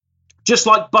Just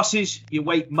like buses, you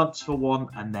wait months for one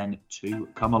and then two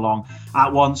come along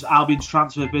at once. Albion's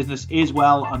transfer business is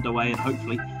well underway and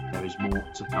hopefully there is more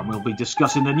to come. We'll be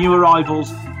discussing the new arrivals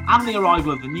and the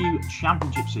arrival of the new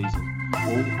championship season,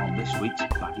 all on this week's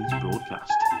Baggies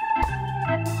broadcast.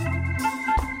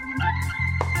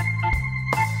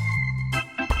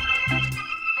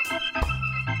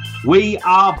 We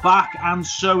are back and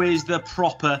so is the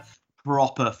proper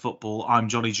football. I'm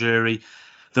Johnny Drury.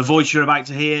 The voice you're about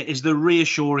to hear is the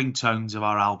reassuring tones of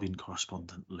our Albion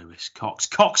correspondent, Lewis Cox.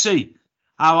 Coxie,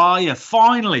 how are you?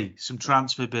 Finally, some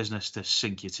transfer business to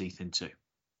sink your teeth into.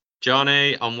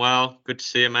 Johnny, I'm well. Good to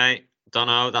see you, mate. Don't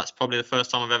know, that's probably the first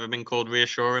time I've ever been called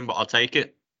reassuring, but I'll take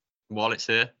it while it's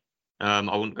here. I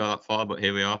wouldn't go that far, but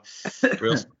here we are.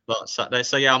 Real Saturday.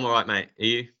 So, yeah, I'm all right, mate. Are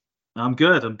you? I'm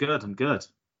good.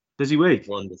 Busy week.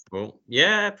 Wonderful.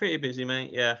 Yeah, pretty busy,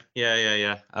 mate. Yeah.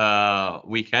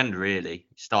 Weekend really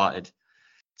started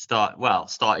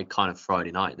kind of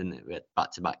Friday night, didn't it? We had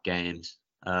back-to-back games.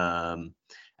 And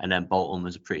then Bolton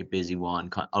was a pretty busy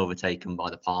one, kind of overtaken by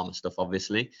the Palmer stuff,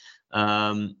 obviously.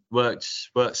 Worked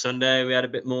Sunday. We had a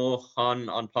bit more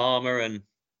on Palmer and a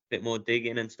bit more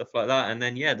digging and stuff like that. And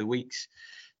then the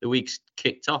week's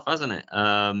kicked off, hasn't it?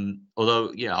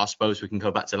 Although, I suppose we can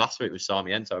go back to last week with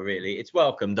Sarmiento, really. It's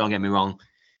welcome, don't get me wrong.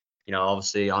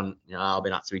 Obviously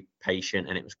Albion had to be patient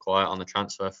and it was quiet on the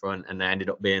transfer front and they ended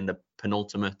up being the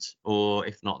penultimate or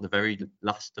if not the very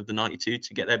last of the 92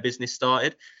 to get their business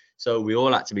started. So we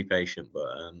all had to be patient, but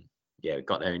we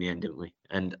got there in the end, didn't we?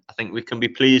 And I think we can be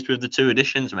pleased with the two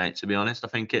additions, mate, to be honest. I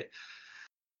think it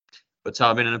puts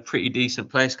Albion in a pretty decent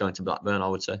place going to Blackburn, I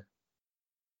would say.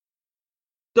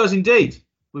 Does indeed.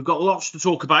 We've got lots to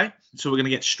talk about, so we're going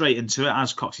to get straight into it.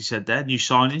 As Coxie said there, new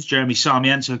signings. Jeremy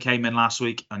Sarmiento came in last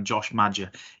week and Josh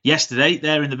Maja yesterday.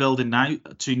 They're in the building now.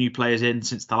 Two new players in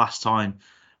since the last time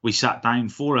we sat down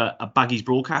for a Baggies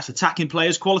broadcast. Attacking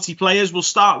players, quality players. We'll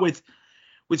start with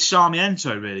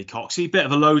Sarmiento, really, Coxie. Bit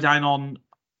of a lowdown on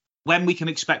when we can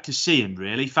expect to see him,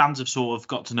 really. Fans have sort of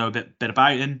got to know a bit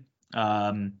about him.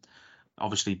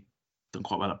 Obviously, done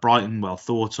quite well at Brighton, well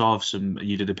thought of.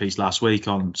 You did a piece last week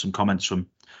on some comments from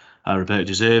Roberto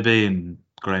De Zerbi and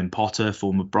Graham Potter,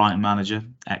 former Brighton manager,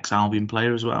 ex-Albion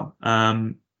player as well.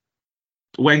 So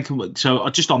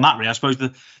just on that, really, I suppose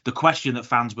the question that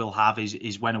fans will have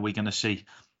is when are we going to see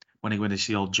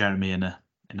old Jeremy in a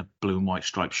blue and white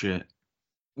striped shirt?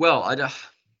 Well, I don't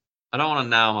want to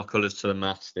nail my colours to the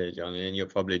mast there, Johnny, and you'll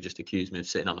probably just accuse me of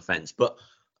sitting on the fence. But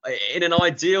in an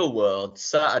ideal world,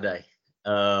 Saturday,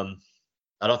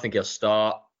 I don't think he'll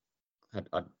start.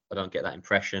 I don't get that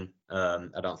impression.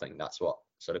 I don't think that's what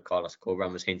sort of Carlos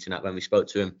Corberán was hinting at when we spoke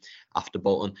to him after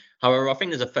Bolton. However, I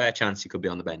think there's a fair chance he could be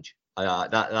on the bench.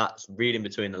 That's reading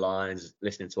between the lines,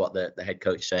 listening to what the head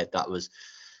coach said. That was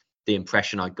the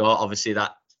impression I got. Obviously,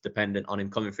 that's dependent on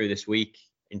him coming through this week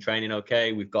in training.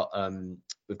 Okay, we've got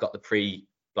the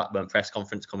pre-Blackburn press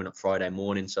conference coming up Friday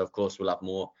morning, so of course we'll have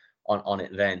more on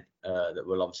it then that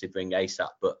we'll obviously bring ASAP.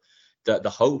 But the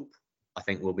hope, I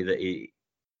think, will be that he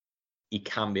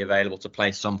can be available to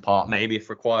play some part, maybe if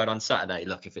required on Saturday.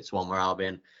 Look, if it's one where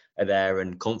Albion are there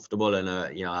and comfortable and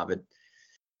have a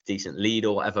decent lead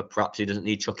or whatever, perhaps he doesn't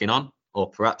need chucking on, or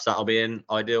perhaps that'll be an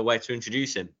ideal way to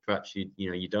introduce him. Perhaps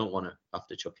you don't want to have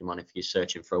to chuck him on if you're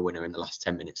searching for a winner in the last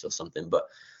 10 minutes or something. But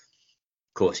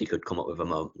of course, he could come up with a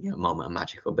moment of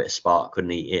magic or a bit of spark, couldn't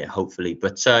he? Yeah, hopefully.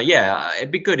 But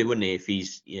it'd be good, wouldn't it, if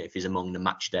he's among the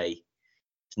match day.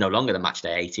 It's no longer the match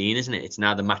day 18, isn't it? It's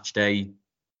now the match day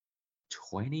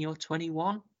 20 or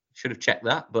 21. Should have checked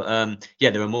that. But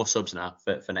there are more subs now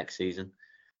for next season.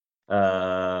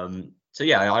 I'd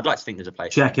like to think there's a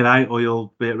place. Check it out, or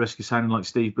you'll be at risk of sounding like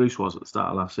Steve Bruce was at the start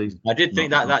of last season. I did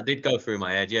think that did go through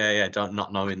my head.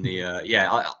 Not knowing the.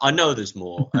 I know there's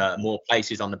more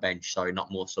places on the bench. Sorry, not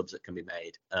more subs that can be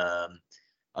made.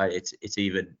 It's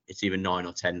either 9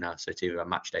 or 10 now. So it's either a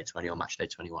match day 20 or match day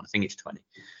 21. I think it's 20.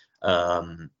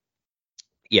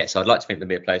 So I'd like to think there'd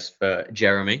be a place for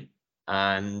Jeremy.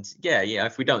 And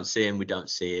if we don't see him, we don't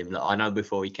see him. Look, I know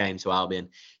before he came to Albion,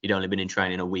 he'd only been in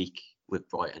training a week with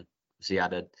Brighton. So he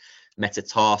had a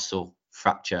metatarsal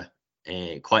fracture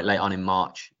quite late on in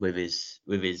March with his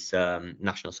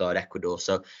national side Ecuador.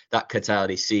 So that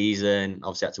curtailed his season.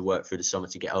 Obviously had to work through the summer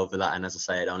to get over that. And as I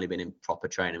say, had only been in proper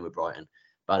training with Brighton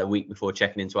about a week before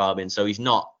checking into Albion. So he's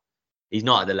not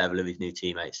at the level of his new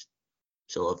teammates.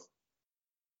 Sort of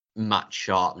match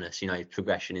sharpness, his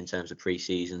progression in terms of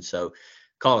pre-season. So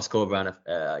Carlos Corberán,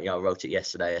 wrote it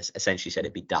yesterday. Essentially said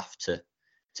it'd be daft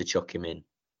to chuck him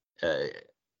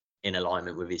in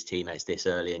alignment with his teammates this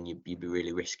early, and you'd be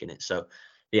really risking it. So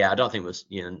yeah, I don't think it was,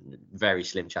 very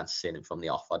slim chance of seeing him from the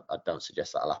off. I don't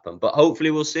suggest that'll happen. But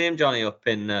hopefully we'll see him, Johnny, up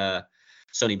in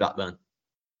sunny Blackburn.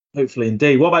 Hopefully,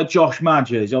 indeed. What about Josh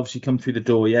Maja? He's obviously come through the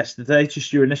door yesterday.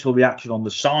 Just your initial reaction on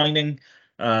the signing,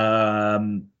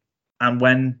 and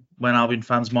when Albion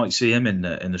fans might see him in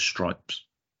the stripes.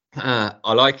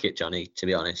 I like it, Johnny. To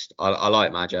be honest, I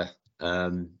like Maja.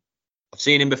 I've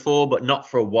seen him before, but not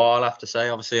for a while. I have to say,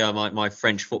 obviously, my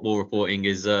French football reporting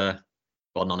is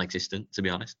non-existent, to be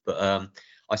honest. But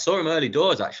I saw him early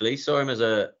doors. Actually, saw him as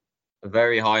a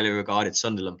very highly regarded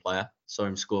Sunderland player. Saw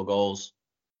him score goals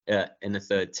in the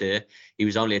third tier. He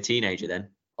was only a teenager then.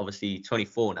 Obviously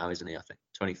 24 now, isn't he? I think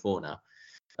 24 now.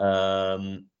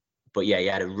 But yeah, he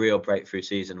had a real breakthrough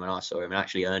season when I saw him, and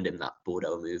actually earned him that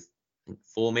Bordeaux move. I think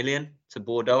 4 million to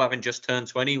Bordeaux, having just turned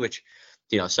 20, which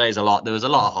says a lot. There was a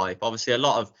lot of hype. Obviously, a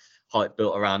lot of hype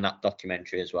built around that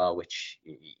documentary as well, which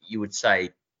you would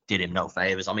say did him no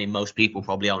favors. I mean, most people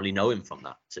probably only know him from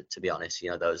that. To be honest,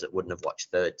 those that wouldn't have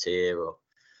watched third tier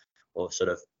or sort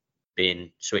of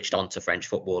being switched on to French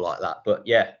football like that. But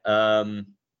yeah,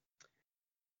 I'm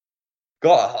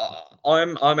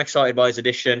excited by his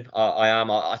addition. I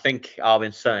am. I think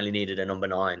Albion certainly needed a number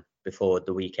 9 before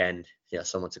the weekend.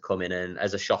 Someone to come in and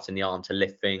as a shot in the arm to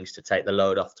lift things, to take the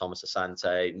load off Thomas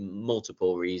Asante.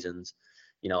 Multiple reasons.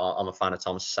 I'm a fan of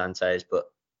Thomas Asante's, but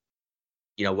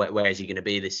where is he going to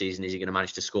be this season? Is he going to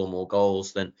manage to score more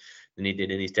goals than he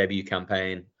did in his debut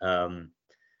campaign?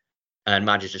 And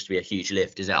Maja's just to be a huge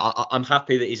lift. I'm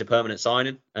happy that he's a permanent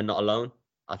signing and not a loan.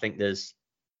 I think there's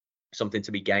something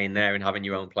to be gained there in having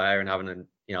your own player and having an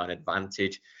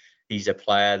advantage. He's a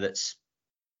player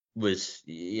was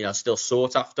still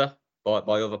sought after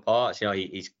by other parts.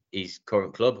 His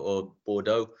current club or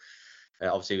Bordeaux.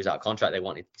 Obviously, he was out of contract. They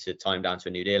wanted to tie him down to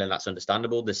a new deal, and that's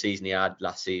understandable. The season he had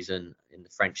last season in the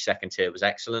French second tier was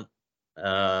excellent.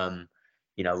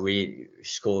 Really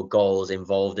scored goals,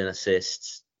 involved in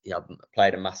assists.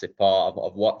 Played a massive part.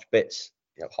 I've watched bits,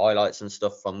 highlights and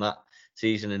stuff from that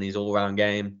season, and his all-round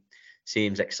game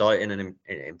seems exciting and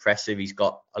impressive. He's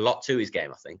got a lot to his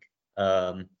game, I think.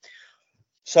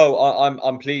 So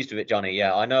I'm pleased with it, Johnny.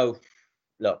 Yeah, I know.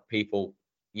 Look, people,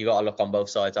 you got to look on both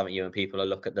sides, haven't you? And people will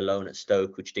look at the loan at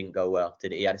Stoke, which didn't go well.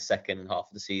 He had a second half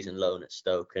of the season loan at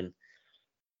Stoke, and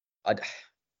I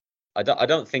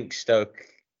don't think Stoke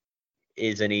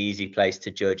is an easy place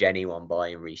to judge anyone by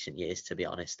in recent years. To be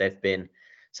honest, they've been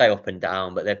up and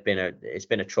down, but it's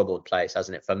been a troubled place,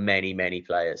 hasn't it, for many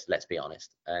players? Let's be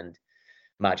honest. And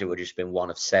Maja would have just been one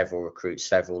of several recruits,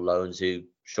 several loans who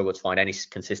struggled to find any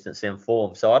consistency and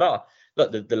form. So I don't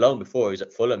look, the loan before he was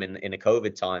at Fulham in the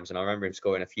COVID times, and I remember him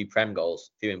scoring a few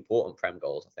important Prem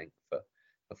goals, I think, for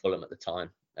Fulham at the time,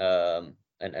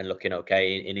 and looking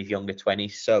okay in his younger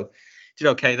 20s. So did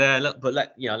okay there. Look, but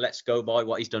let's go by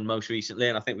what he's done most recently,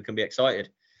 and I think we can be excited.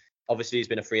 Obviously, he's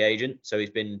been a free agent, so he's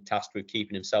been tasked with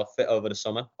keeping himself fit over the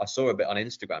summer. I saw a bit on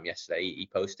Instagram yesterday. He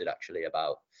posted actually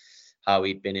about how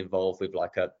he'd been involved with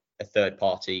like a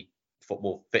third-party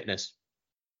football fitness,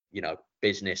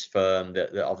 business firm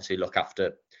that obviously look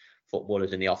after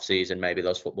footballers in the off season, maybe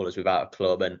those footballers without a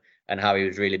club, and how he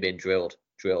was really being drilled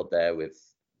there with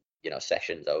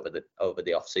sessions over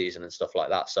the off season and stuff like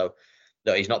that. So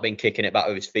no, he's not been kicking it back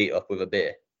with his feet up with a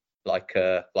beer like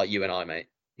you and I, mate.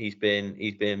 He's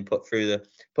been put through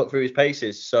his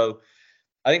paces. So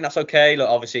I think that's okay. Look,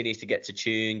 obviously he needs to get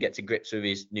to grips with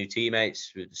his new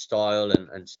teammates, with the style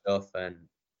and stuff. And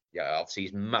yeah, obviously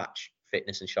his match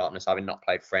fitness and sharpness, having not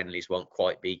played friendlies, won't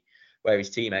quite be where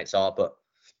his teammates are. But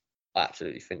I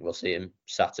absolutely think we'll see him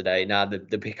Saturday. Now the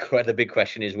big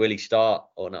question is, will he start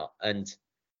or not? And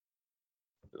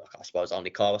look, I suppose only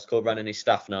Carlos Corberán and his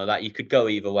staff know that. You could go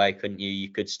either way, couldn't you? You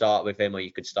could start with him or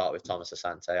you could start with Thomas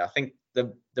Asante. I think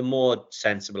the more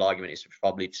sensible argument is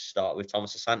probably to start with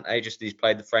Thomas Asante, just as he's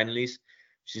played the friendlies,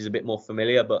 which is a bit more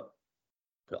familiar. But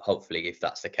hopefully, if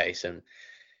that's the case, and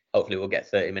hopefully we'll get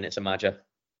 30 minutes of Maja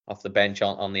off the bench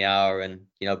on the hour, and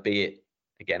be it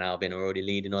again Albion are already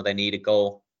leading or they need a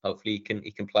goal, hopefully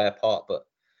he can play a part. But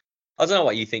I don't know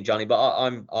what you think, Johnny, but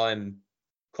I'm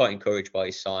quite encouraged by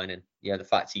his signing. Yeah, the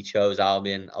fact he chose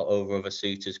Albion over other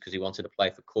suitors because he wanted to play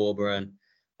for Corberán.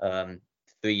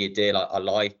 3-year deal I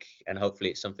like, and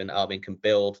hopefully it's something that Albion can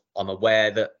build. I'm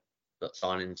aware that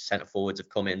signing centre forwards have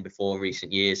come in before in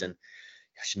recent years, and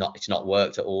it's not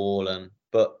worked at all.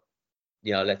 But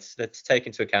let's take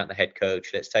into account the head coach.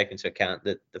 Let's take into account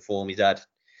the form he's had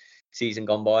season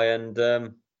gone by, and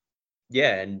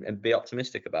and be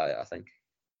optimistic about it, I think.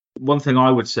 One thing I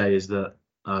would say is that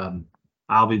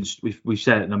Albion's, we've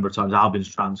said it a number of times,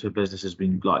 Albion's transfer business has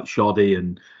been like shoddy,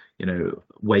 and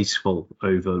wasteful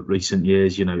over recent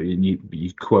years. And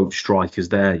you quote strikers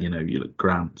there. You look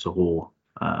Grant, Zahor,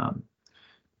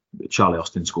 Charlie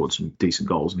Austin scored some decent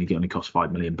goals, and he only cost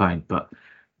 £5 million. But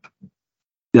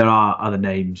there are other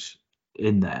names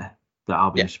in there that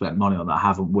Albion spent money on that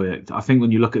haven't worked. I think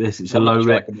when you look at this, it's a low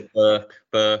risk.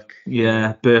 Burke.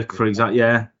 Yeah, Burke, for example.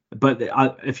 Yeah, but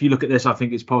if you look at this, I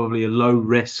think it's probably a low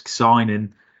risk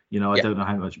signing. I don't know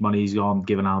how much money he's on,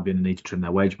 given Albion and need to trim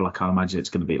their wage, but I can't imagine it's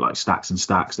going to be like stacks and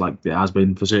stacks like it has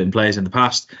been for certain players in the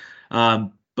past.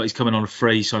 But he's coming on a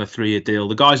free, sort of 3-year deal.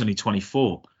 The guy's only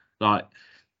 24. Like,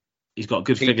 he's got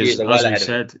good figures, as we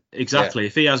said. Exactly. Yeah.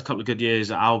 If he has a couple of good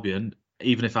years at Albion,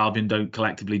 even if Albion don't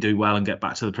collectively do well and get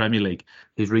back to the Premier League,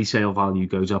 his resale value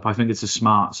goes up. I think it's a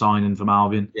smart signing from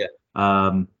Albion. Yeah.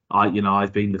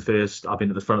 I've been at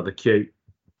the front of the queue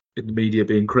in the media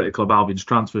being critical of Albion's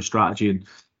transfer strategy, and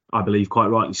I believe quite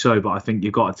rightly so. But I think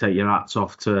you've got to take your hats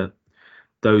off to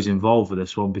those involved with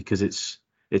this one, because it's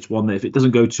one that if it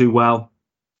doesn't go too well,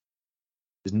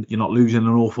 you're not losing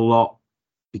an awful lot,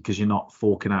 because you're not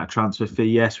forking out a transfer fee.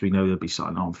 Yes, we know there'll be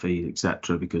signing on fees,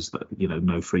 etc., because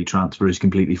no free transfer is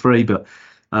completely free. But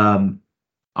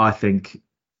I think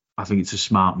it's a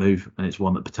smart move, and it's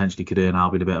one that potentially could earn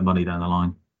Albion a bit of money down the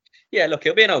line. Yeah, look,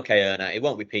 it'll be an okay earner. It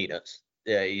won't be peanuts.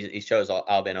 Yeah, he chose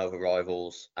Albion over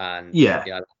rivals, and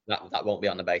that won't be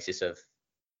on the basis of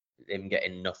him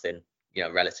getting nothing,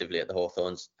 relatively at the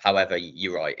Hawthorns. However,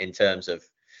 you're right in terms of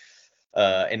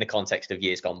in the context of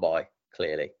years gone by.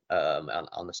 Clearly,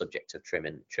 on the subject of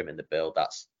trimming the bill,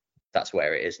 that's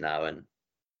where it is now, and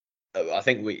I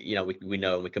think we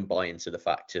know and we can buy into the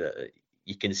fact that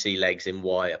you can see legs in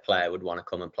why a player would want to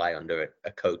come and play under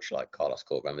a coach like Carlos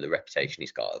Corberán, with the reputation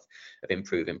he's got of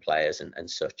improving players and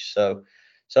such.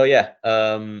 So yeah,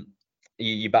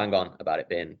 you bang on about it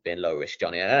being low risk,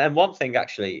 Johnny. And one thing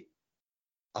actually,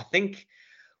 I think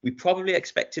we probably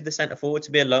expected the centre forward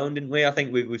to be alone, didn't we? I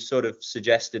think we've sort of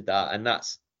suggested that, and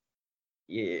that's.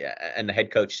 Yeah, and the head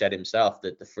coach said himself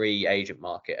that the free agent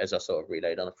market, as I sort of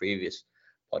relayed on a previous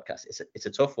podcast, it's a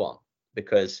tough one,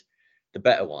 because the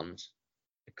better ones,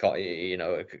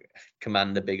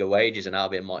 command the bigger wages, and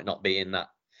Albion might not be in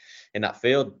that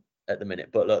field at the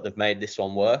minute. But look, they've made this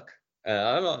one work.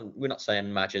 We're not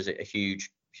saying Madge is a huge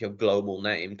global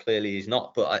name. Clearly, he's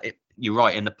not. But you're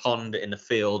right, in the pond, in the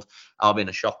field, Albion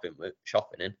are shopping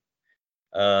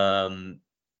in.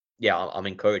 Yeah, I'm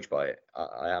encouraged by it.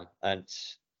 I am, and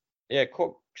yeah,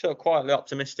 sort of quietly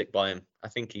optimistic by him. I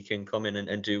think he can come in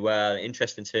and do well.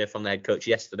 Interesting to hear from the head coach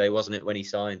yesterday, wasn't it, when he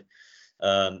signed,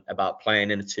 about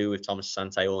playing in a two with Thomas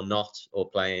Asante or not, or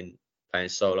playing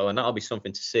solo, and that'll be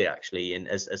something to see actually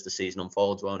as the season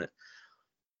unfolds, won't it?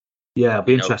 Yeah, it'll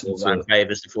be interesting. Ryan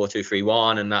favours the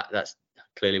 4-2-3-1, and that's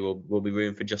clearly will be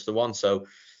room for just the one. So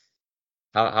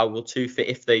how will two fit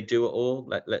if they do it all?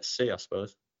 Let's see, I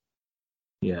suppose.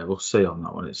 Yeah, we'll see on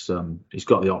that one. It's he's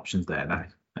got the options there now.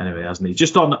 Anyway, hasn't he?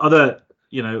 Just on other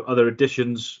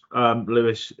additions,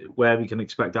 Lewis, where we can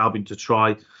expect Albion to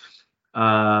try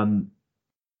and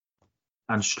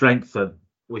strengthen.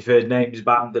 We've heard names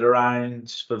banded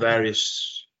around for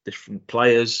various different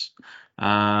players.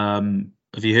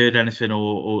 Have you heard anything,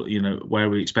 or where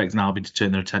we expect Albion to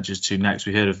turn their attentions to next?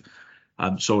 We heard of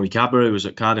Sori Kaba, who was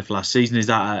at Cardiff last season. Is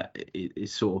that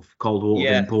is sort of cold water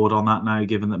being poured on that now,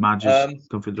 given that Madge has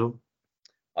come through the door?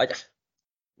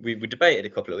 We debated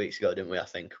a couple of weeks ago, didn't we? I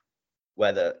think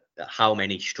how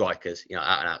many strikers,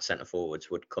 out and out centre forwards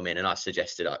would come in, and I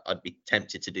suggested I'd be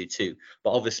tempted to do two,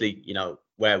 but obviously,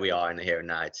 where we are in the here and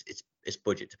now, it's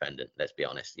budget dependent. Let's be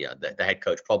honest. Yeah, the head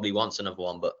coach probably wants another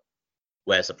one, but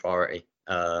where's the priority?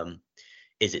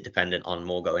 Is it dependent on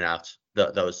more going out?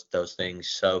 Those things.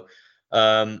 So.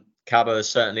 Cabo is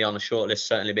certainly on the shortlist,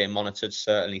 certainly being monitored,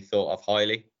 certainly thought of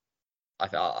highly.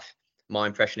 My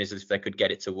impression is if they could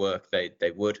get it to work,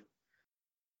 they would.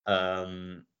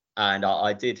 And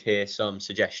I did hear some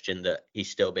suggestion that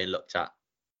he's still being looked at,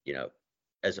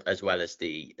 as well as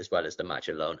the Madge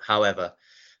loan. However,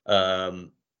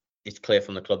 it's clear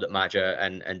from the club that Madge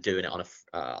and doing it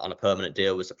on a permanent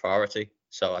deal was the priority.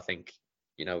 So I think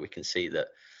we can see that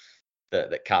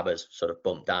Caba's sort of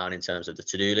bumped down in terms of the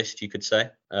to-do list, you could say.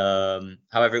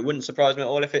 However, it wouldn't surprise me at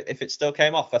all if it still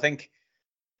came off. I think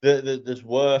there's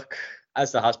work,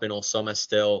 as there has been all summer,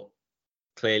 still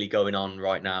clearly going on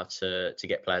right now to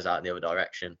get players out in the other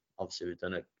direction. Obviously, we've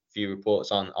done a few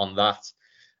reports on that,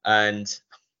 and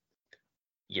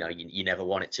you never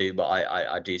want it to, but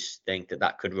I do think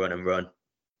that could run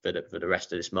for the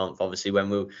rest of this month. Obviously, when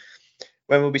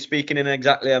we'll be speaking in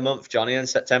exactly a month, Johnny, on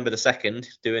September the 2nd,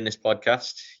 doing this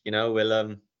podcast,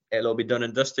 it'll all be done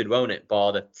and dusted, won't it?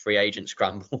 Bar the free agent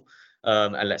scramble.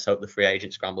 And let's hope the free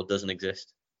agent scramble doesn't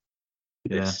exist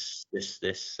Yeah.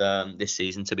 this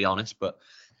season, to be honest. But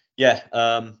yeah,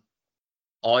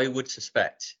 I would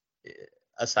suspect.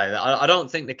 I say that I don't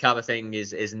think the Cava thing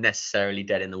is necessarily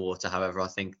dead in the water. However, I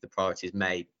think the priorities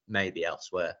may be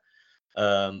elsewhere.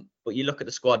 But you look at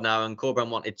the squad now, and Corberan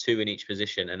wanted 2 in each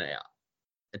position, and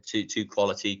two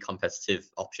quality competitive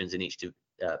options in each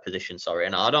position. Sorry,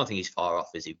 and I don't think he's far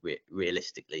off, is he,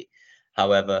 realistically?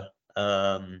 However,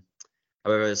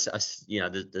 as you know,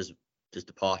 there's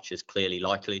departures clearly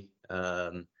likely.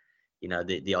 You know,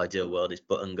 the ideal world is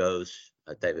Button goes,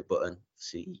 David Button.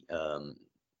 See,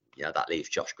 you know, that leaves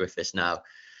Josh Griffiths now.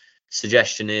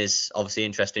 Suggestion is obviously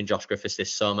interesting. Josh Griffiths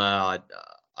this summer.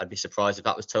 I'd be surprised if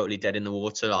that was totally dead in the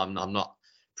water. I'm not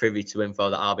privy to info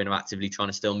that Albion are actively trying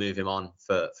to still move him on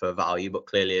for value, but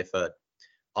clearly if a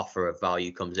offer of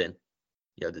value comes in,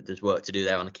 you know, there's work to do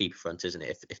there on the keeper front, isn't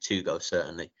it? If 2 goes,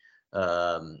 certainly.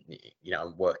 You know,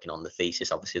 I'm working on the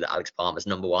thesis, obviously, that Alex Palmer's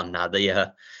number 1 now.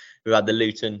 We've had the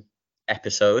Luton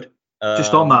episode.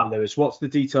 Just on that, Lewis, what's the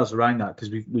details around that?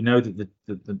 Because we know that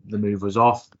the move was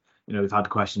off. You know, we've had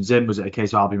questions in. Was it a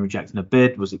case of Albion rejecting a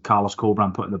bid? Was it Carlos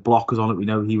Corberan putting the blockers on it? We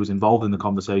know he was involved in the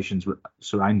conversations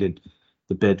surrounding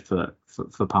the bid for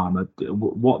Palmer.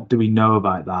 What do we know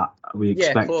about that? Are we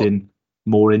expecting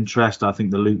more interest? I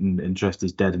think the Luton interest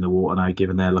is dead in the water now,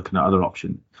 given they're looking at other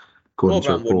options.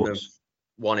 Corberan wouldn't have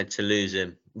wanted to lose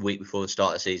him week before the start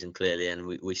of the season, clearly, and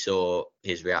we saw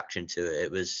his reaction to it.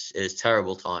 It was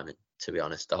terrible timing, to be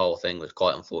honest. The whole thing was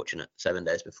quite unfortunate 7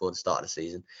 days before the start of the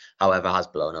season. However, has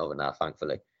blown over now,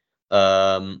 thankfully.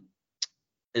 The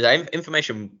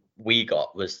information we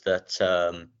got was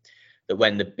that that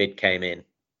when the bid came in,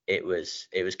 it was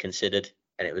considered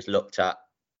and it was looked at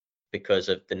because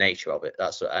of the nature of it.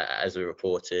 That's as we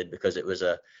reported, because it was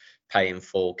a pay in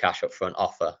full cash up front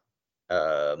offer,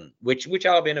 which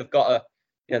Albion have got to,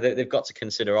 you know, they've got to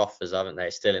consider offers, haven't they?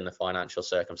 Still in the financial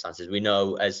circumstances. We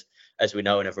know, as we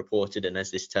know and have reported, and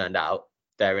as this turned out,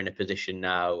 they're in a position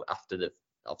now after they've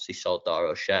obviously sold Dara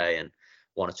O'Shea and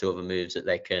 1 or 2 other moves that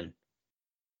they can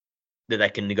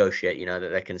negotiate, you know, that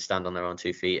they can stand on their own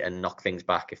 2 feet and knock things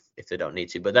back if they don't need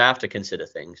to. But they have to consider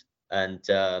things. And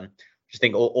just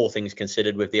think all things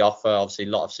considered with the offer, obviously a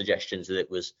lot of suggestions that it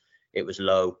was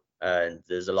low, and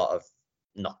there's a lot of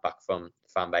knockback from the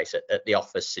fan base at the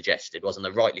offers suggested, wasn't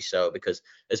there? Rightly so, because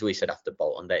as we said after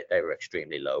Bolton, they were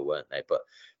extremely low, weren't they? But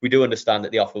we do understand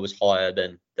that the offer was higher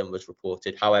than was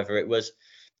reported. However, it was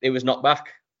knocked back,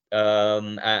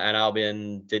 and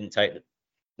Albion didn't take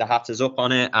the Hatters up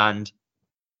on it. And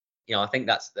you know, I think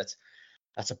that's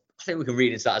I think we can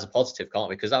read into that as a positive, can't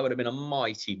we? Because that would have been a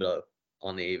mighty blow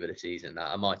on the eve of the season,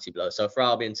 a mighty blow. So for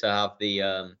Albion to have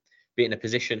the be in a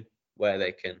position where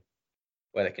they can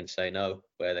say no,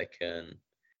 where they can,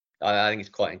 I think it's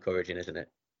quite encouraging, isn't it?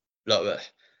 Look,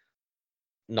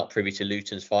 not privy to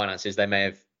Luton's finances,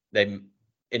 they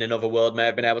in another world may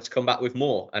have been able to come back with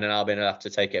more, and then Albion will have to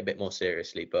take it a bit more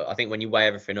seriously. But I think when you weigh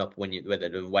everything up, whether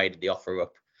they weighed the offer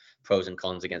up, pros and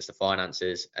cons against the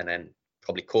finances, and then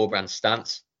probably Corberan's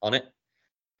stance on it,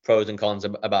 pros and cons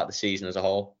about the season as a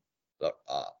whole. Look,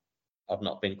 I've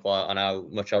not been quiet on how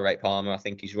much I rate Palmer. I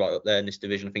think he's right up there in this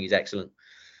division. I think he's excellent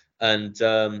and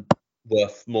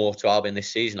worth more to Albion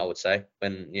this season, I would say.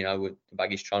 When, you know, with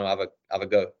Baggies trying to have a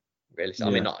go, really. Yeah.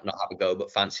 I mean, not have a go,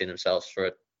 but fancying themselves for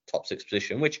a top 6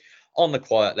 position, which on the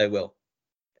quiet they will,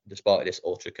 despite this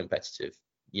ultra competitive,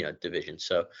 you know, division.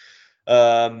 So,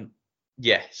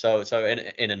 yeah. So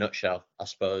in a nutshell, I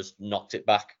suppose, knocked it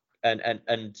back,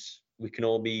 and we can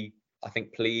all be, I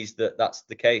think, pleased that that's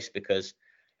the case, because,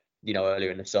 you know,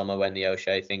 earlier in the summer when the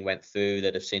O'Shea thing went through,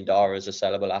 they'd have seen Dara as a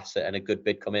sellable asset and a good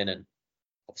bid come in, and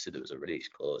obviously there was a release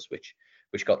clause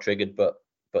which got triggered, but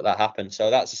that happened.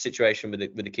 So that's the situation with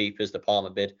the keepers, the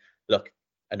Palmer bid. Look,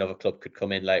 another club could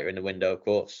come in later in the window, of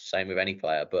course, same with any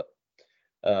player, but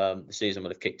the season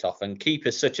would have kicked off. And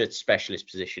keeper's such a specialist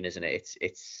position, isn't it?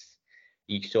 It's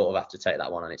you sort of have to take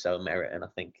that one on its own merit, and I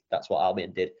think that's what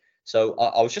Albion did. So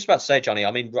I was just about to say, Johnny,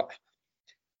 I mean,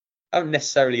 I haven't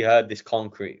necessarily heard this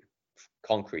concrete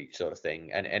sort of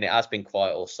thing, and it has been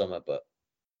quiet all summer, but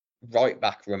right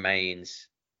back remains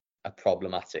a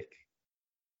problematic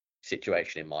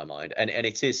situation in my mind, and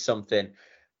it is something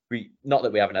not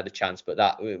that we haven't had a chance, but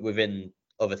that within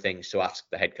other things to ask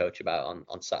the head coach about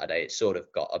on Saturday, it sort of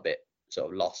got a bit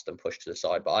sort of lost and pushed to the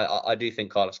side. But I do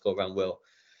think Carlos Corberan will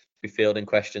be fielding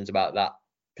questions about that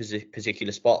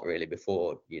particular spot really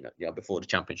before before the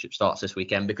championship starts this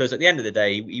weekend, because at the end of the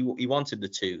day he wanted the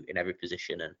 2 in every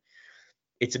position, and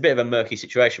it's a bit of a murky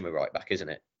situation with right back, isn't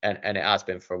it? And it has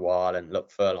been for a while. And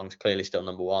look, Furlong's clearly still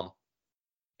number 1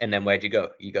 And then where do you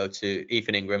go? You go to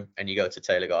Ethan Ingram and you go to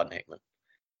Taylor Gardner-Hickman.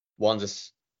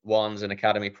 One's an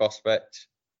academy prospect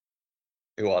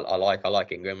who I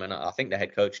like Ingram, and I think the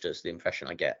head coach does, the impression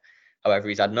I get. However,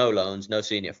 he's had no loans, no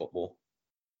senior football.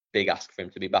 Big ask for him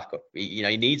to be back up. He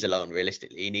needs a loan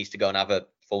realistically. He needs to go and have a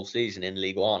full season in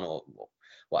League One or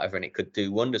whatever, and it could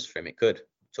do wonders for him. It could,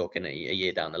 talking a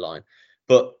year down the line.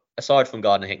 But aside from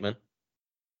Gardner-Hickman,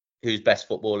 whose best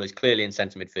football is clearly in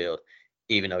centre midfield,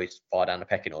 even though he's far down the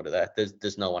pecking order there,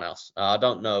 there's no one else. I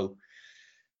don't know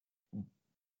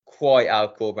quite how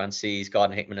Corberán sees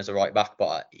Gardner-Hickman as a right back,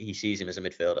 but he sees him as a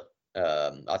midfielder.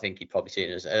 I think he'd probably see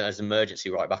him as an emergency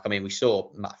right back. I mean, we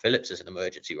saw Matt Phillips as an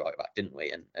emergency right back, didn't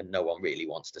we? And no one really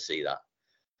wants to see that.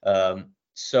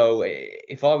 So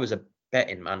if I was a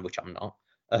betting man, which I'm not,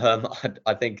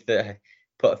 I think that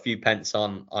put a few pence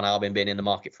on Albion being in the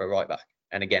market for a right back.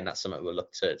 And again, that's something we'll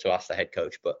look to ask the head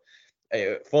coach. But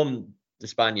from the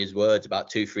Spaniard's words about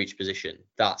 2 for each position,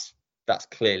 that's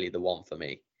clearly the one for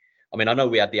me. I mean, I know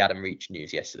we had the Adam Reach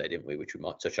news yesterday, didn't we? Which we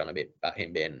might touch on a bit about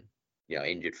him being,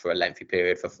 injured for a lengthy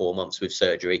period for 4 months with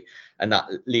surgery, and that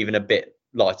leaving a bit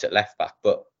light at left back.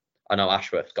 But I know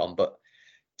Ashworth's gone, but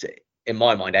in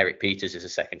my mind, Eric Peters is a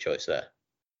second choice there.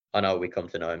 I know we come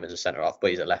to know him as a centre half, but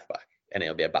he's a left back, and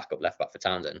he'll be a backup left back for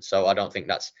Townsend. So I don't think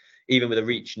that's, even with the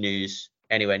Reach news,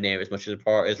 anywhere near as much as a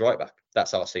priority as right back.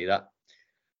 That's how I see that.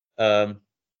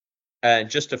 And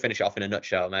just to finish off in a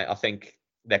nutshell, mate, I think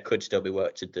there could still be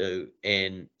work to do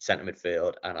in centre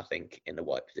midfield and I think in the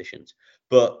wide positions.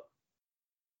 But,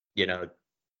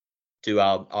 do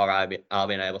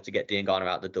Albion able to get Diangana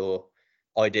out the door,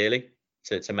 ideally,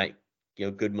 to make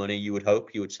good money, you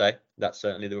would say. That's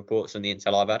certainly the reports and the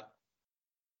intel I've had.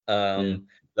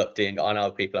 Look, Diangana, I know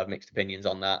people have mixed opinions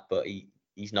on that, but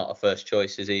he's not a first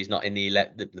choice, is he? He's not in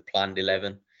the planned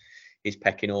 11. His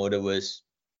pecking order was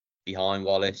behind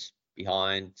Wallace,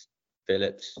 behind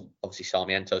Phillips, obviously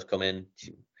Sarmiento's come in.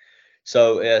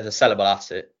 So it's a sellable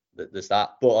asset. There's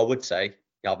that. But I would say,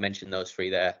 I've mentioned those 3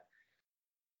 there.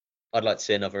 I'd like to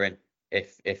see another in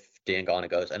if Diangana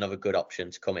goes, another good option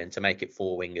to come in to make it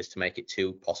 4 wingers, to make it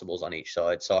 2 possibles on each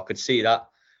side. So I could see that.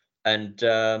 And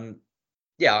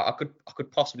I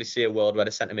could possibly see a world where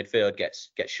the centre midfield gets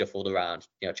shuffled around.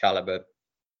 Chalobah,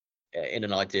 in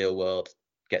an ideal world,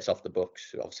 gets off the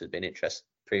books. Obviously, there's been interest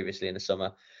previously in the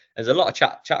summer. There's a lot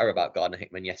of chatter about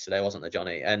Gardner-Hickman yesterday, wasn't there,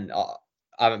 Johnny? And I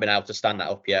haven't been able to stand that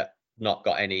up yet. Not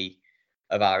got any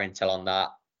of our intel on that.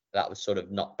 That was sort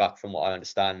of knocked back from what I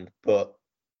understand. But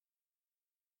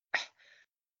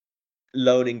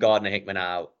loaning Gardner-Hickman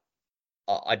out,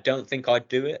 I don't think I'd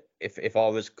do it if I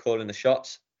was calling the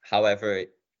shots. However,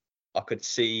 I could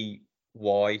see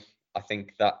why. I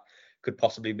think that could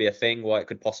possibly be a thing, why it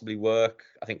could possibly work.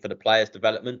 I think for the players'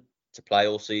 development, to play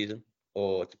all season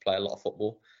or to play a lot of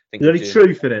football. Is there any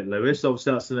truth in it, Lewis?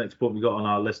 Obviously, that's the next point we got on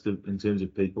our list in terms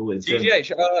of people.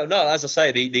 TGH, no, as I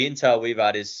say, the intel we've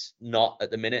had is not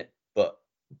at the minute. But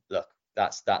look,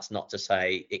 that's not to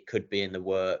say it could be in the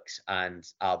works and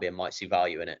Albion might see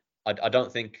value in it. I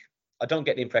don't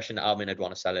get the impression that Albion would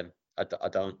want to sell him. I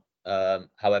don't.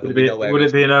 However, would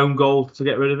it be an own goal to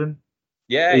get rid of him?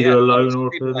 Yeah, either a loan or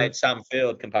people made Sam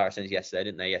Field comparisons yesterday,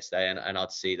 didn't they? And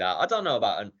I'd see that. I don't know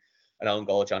about an own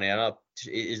goal, Johnny. I know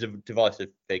he's a divisive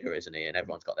figure, isn't he? And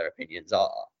everyone's got their opinions.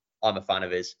 I'm a fan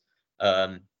of his.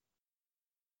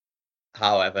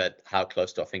 However, how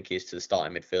close do I think he is to the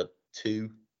starting midfield? 2,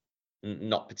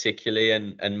 not particularly.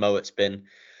 And Mowatt's been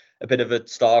a bit of a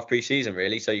star of pre-season,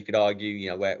 really. So you could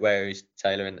argue, where is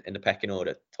Taylor in the pecking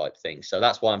order type thing. So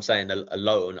that's why I'm saying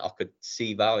alone, I could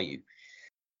see value.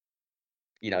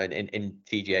 In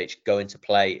TGH going to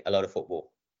play a lot of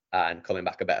football and coming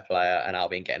back a better player, and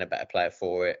Albion getting a better player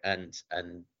for it.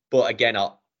 But again,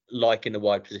 like in the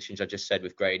wide positions I just said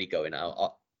with Grady going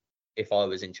out, if I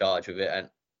was in charge of it, and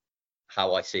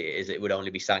how I see it is, it would only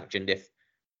be sanctioned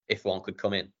if one could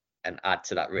come in and add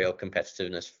to that real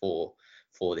competitiveness for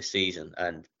this season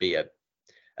and be a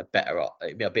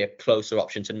closer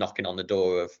option to knocking on the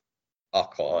door of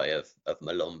Arcai, of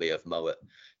Malumbi, of Mowat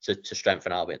to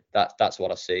strengthen Albion. That's what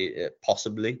I see,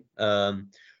 possibly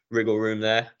wriggle room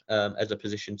there as a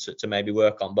position to maybe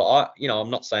work on. But I'm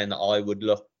not saying that I would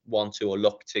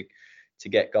look to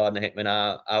get Gardner-Hickman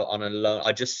out on a loan.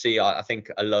 I just see, I think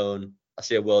a loan. I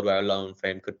see a world where a loan for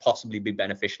him could possibly be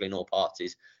beneficial in all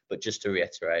parties. But just to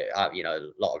reiterate, a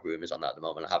lot of rumours on that at the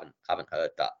moment. I haven't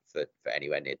heard that for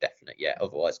anywhere near definite yet.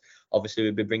 Otherwise, obviously,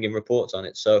 we'd be bringing reports on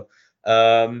it. So,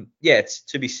 it's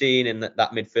to be seen in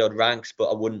that midfield ranks,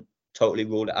 but I wouldn't totally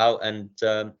rule it out. And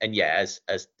as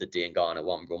the Diangana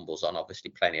one rumbles on,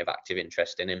 obviously, plenty of active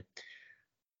interest in him.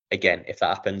 Again, if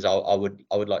that happens, I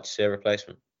would like to see a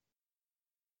replacement.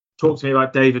 Talk to me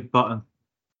about David Button.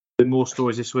 Been more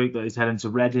stories this week that he's heading to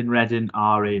Reading. Reading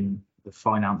are in the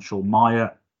financial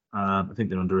mire. I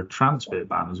think they're under a transfer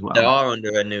ban as well. They are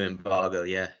under a new embargo.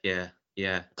 Yeah.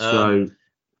 So,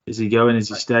 is he going? Is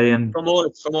he staying? From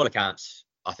all accounts,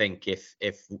 I think if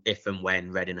and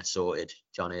when Reading are sorted,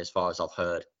 Johnny, as far as I've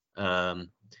heard, and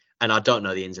I don't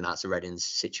know the ins and outs of Reading's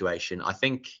situation. I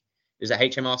think it was a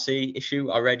HMRC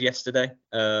issue I read yesterday.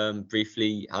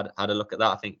 Briefly had a look at that.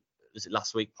 I think was it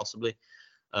last week possibly.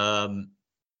 They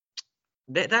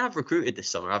have recruited this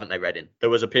summer, haven't they, Reading? There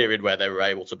was a period where they were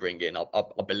able to bring in, I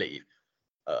believe.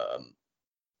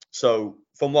 So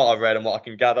from what I've read and what I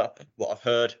can gather, what I've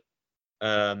heard,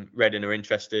 Reading are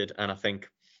interested, and I think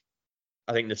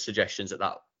the suggestions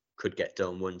that could get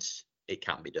done once it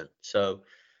can be done. So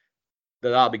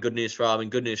that'll be good news for Albion,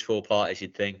 good news for all parties,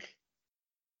 you'd think.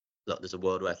 Look, there's a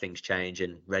world where things change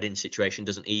and Reading's situation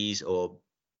doesn't ease, or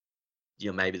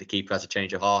maybe the keeper has a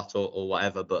change of heart or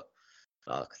whatever, but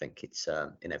I think it's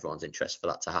in everyone's interest for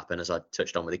that to happen, as I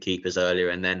touched on with the keepers earlier,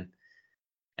 and then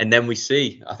we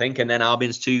see, I think, and then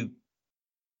Albion's two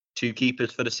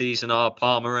keepers for the season are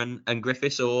Palmer and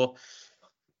Griffiths, or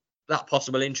that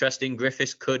possible interest in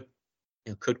Griffiths could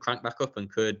crank back up and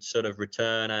could sort of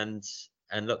return, and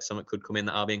look, something could come in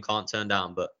that Albion can't turn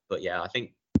down. But yeah, I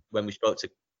think when we spoke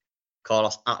to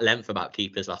Carlos at length about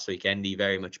keepers last weekend, he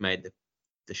very much made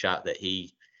the shout that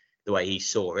the way he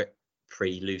saw it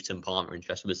pre-Luton Palmer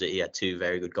interest was that he had two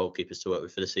very good goalkeepers to work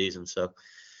with for the season. So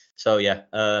yeah,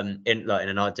 in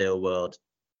an ideal world,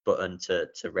 Button to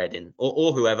Reading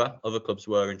or whoever other clubs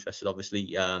were interested,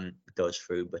 obviously goes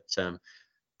through, but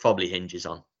probably hinges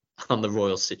on the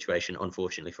Royals situation,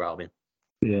 unfortunately for Albion.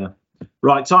 Yeah.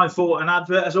 Right, time for an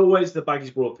advert. As always, the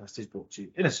Baggies broadcast is brought to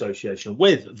you in association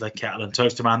with the Kettle and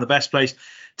Toaster Man, the best place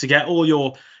to get all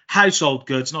your household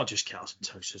goods, not just kettles and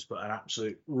toasters, but an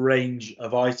absolute range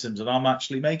of items. And I'm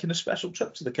actually making a special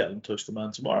trip to the Kettle and Toaster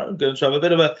Man tomorrow. I'm going to have a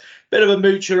bit of a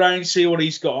mooch around, see what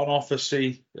he's got on offer,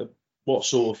 see what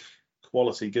sort of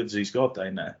quality goods he's got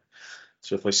down there.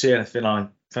 So if I see anything I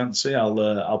fancy,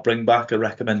 I'll bring back a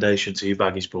recommendation to you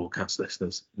Baggies broadcast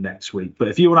listeners next week. But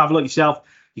if you want to have a look yourself,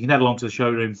 you can head along to the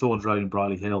showroom, Thorns Road in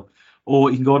Brierley Hill, or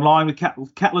you can go online with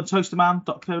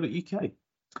kettleandtoasterman.co.uk.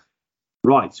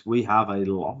 Right, we have a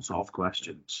lot of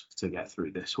questions to get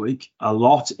through this week. A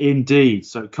lot indeed.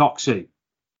 So, Coxie,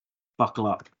 buckle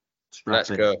up.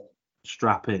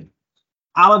 Strap in.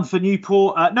 Alan for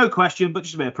Newport, no question, but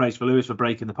just a bit of praise for Lewis for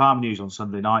breaking the Palmer news on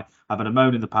Sunday night. I've had a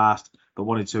moan in the past, but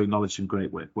wanted to acknowledge some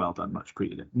great work. Well done, much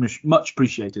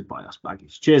appreciated by us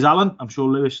Baggies. Cheers, Alan. I'm sure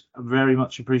Lewis very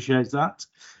much appreciates that.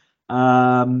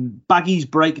 Baggies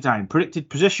breakdown, predicted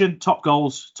position, top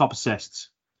goals, top assists.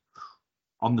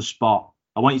 On the spot.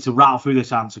 I want you to rattle through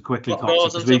this answer quickly, Top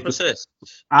goals and top assists?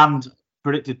 And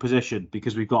predicted position,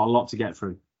 because we've got a lot to get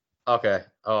through. Okay.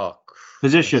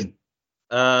 Position.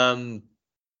 6.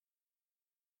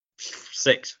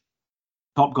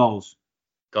 Top goals.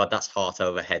 God, that's heart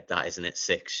over head, that, isn't it?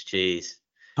 6. Jeez.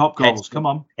 Top goals. Come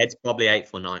on. Head's probably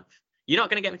 8th or 9th. You're not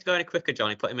going to get me to go any quicker,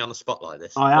 Johnny, putting me on the spot like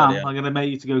this. I am. I'm going to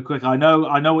make you to go quick. I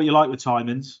know what you like with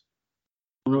timings.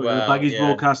 The Baggies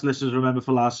broadcast listeners remember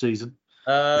for last season.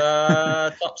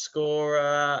 Top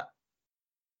scorer.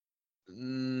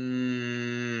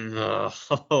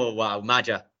 Oh wow,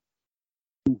 Maja.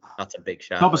 That's a big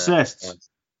shout. Top assists.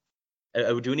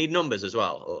 Do we need numbers as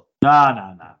well? Or?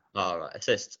 No. All right,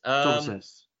 assists. Top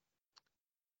assists.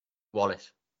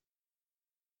 Wallace.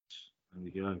 There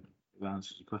we go. That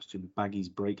answers the question. Baggies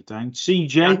breakdown.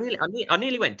 CJ. I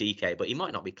nearly went DK, but he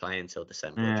might not be playing until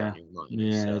December or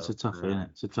January. So, it's a toughie, isn't it?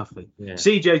 It's a toughie. Yeah.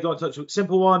 CJ's got in touch with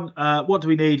simple one. What do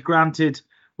we need? Granted,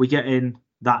 we get in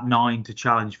that 9 to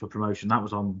challenge for promotion. That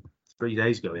was on 3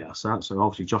 days ago. Yeah, so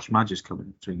obviously Josh Madge's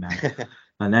coming between now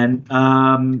and then.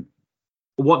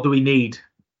 What do we need?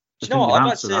 You know what? I'd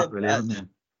like to that, really,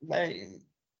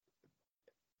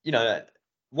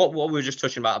 what we were just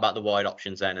touching about the wide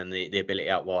options then, and the ability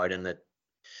out wide, and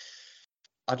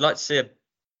I'd like to see a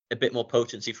bit more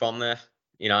potency from there,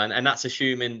 and that's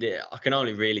assuming that I can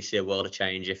only really see a world of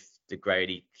change if the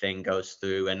Grady thing goes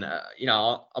through. And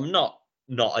I'm not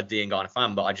a Diangana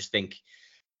fan, but I just think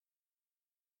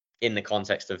in the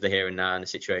context of the here and now and the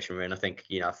situation we're in, I think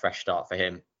a fresh start for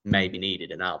him may be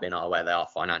needed, and Albion are where they are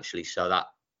financially, so that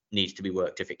needs to be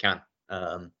worked if it can.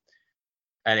 And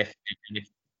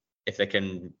if they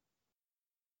can,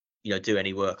 do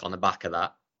any work on the back of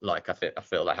that, like I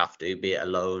feel they have to, be it a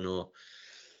loan or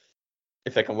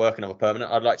if they can work another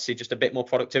permanent, I'd like to see just a bit more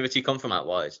productivity come from out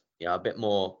wide. A bit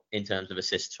more in terms of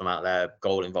assists from out there,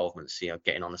 goal involvements,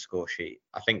 getting on the score sheet.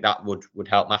 I think that would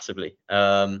help massively.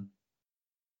 And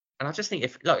I just think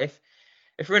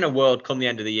if if we're in a world come the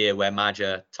end of the year where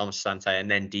Maja, Thomas Asante, and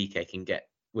then DK can get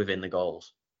within the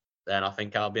goals, then I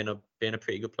think I'll be in a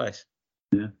pretty good place.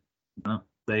 Yeah. Well,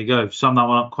 there you go. Sum that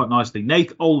one up quite nicely.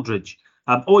 Nate Aldridge.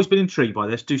 I've always been intrigued by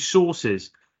this. Do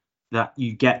sources that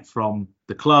you get from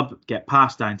the club get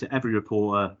passed down to every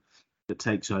reporter that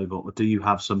takes over, or do you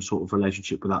have some sort of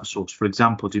relationship with that source? For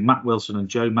example, do Matt Wilson and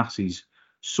Joe Massey's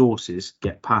sources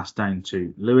get passed down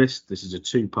to Lewis? This is a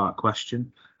two-part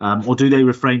question. Or do they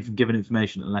refrain from giving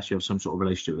information unless you have some sort of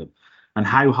relationship with them? And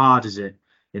how hard is it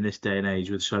in this day and age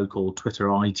with so-called Twitter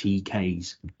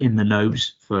ITKs in the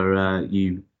nose for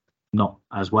you not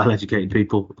as well-educated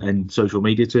people in social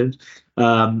media terms,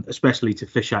 especially to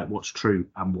fish out what's true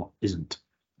and what isn't?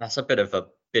 That's a bit of a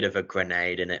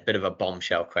grenade, isn't it? Bit of a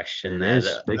bombshell question. It there. is.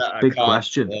 Big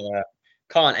question.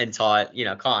 Can't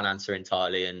answer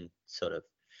entirely, and sort of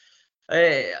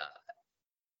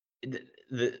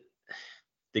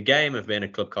the game of being a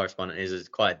club correspondent is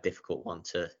quite a difficult one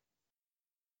to.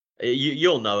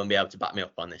 You'll know and be able to back me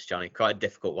up on this, Johnny. Quite a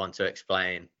difficult one to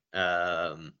explain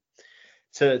to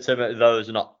those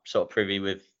not sort of privy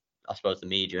with, I suppose, the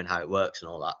media and how it works and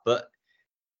all that. But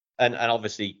and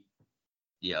obviously,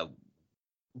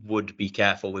 would be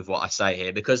careful with what I say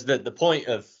here, because the point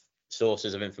of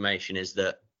sources of information is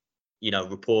that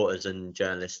reporters and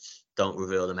journalists don't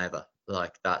reveal them ever.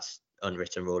 Like, that's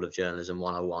unwritten rule of journalism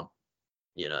 101.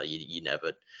 You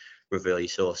never reveal your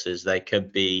sources. They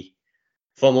could be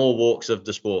from all walks of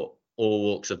the sport, all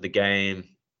walks of the game,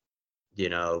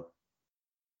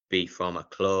 be from a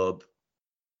club,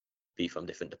 be from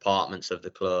different departments of the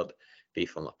club, be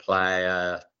from a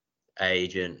player,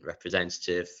 agent,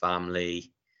 representative,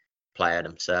 family, player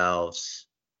themselves.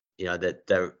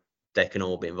 That they can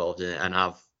all be involved in it and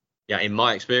have, in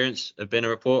my experience of being a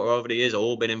reporter over the years,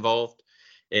 all been involved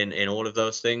in all of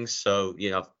those things. So,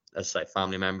 as I say,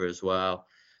 family member as well.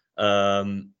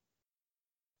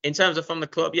 In terms of from the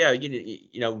club,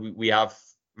 we have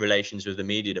relations with the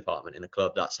media department in the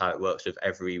club. That's how it works with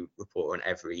every reporter and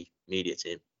every media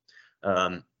team.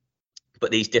 But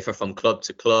these differ from club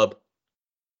to club,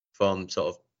 from sort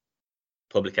of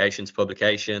publication to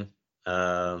publication.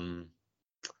 And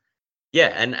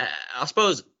I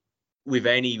suppose with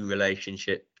any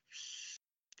relationship,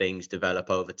 things develop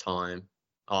over time.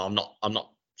 I'm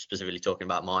not specifically talking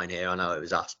about mine here. I know it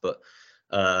was asked, but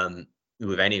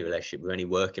with any relationship, with any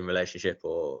working relationship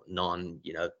or non,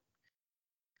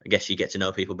 I guess you get to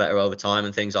know people better over time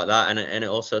and things like that. And it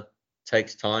also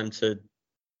takes time to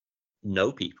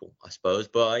know people, I suppose.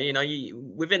 But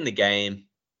within the game,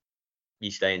 you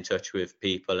stay in touch with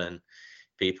people, and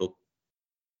people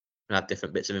have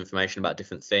different bits of information about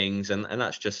different things, and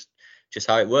that's just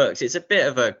how it works. It's a bit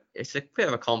of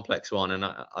a complex one, and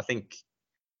I think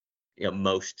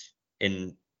most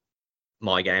in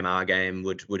my game, our game,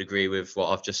 would agree with what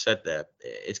I've just said there.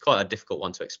 It's quite a difficult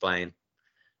one to explain,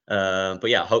 but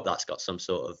I hope that's got some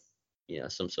sort of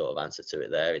answer to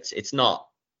it there. It's not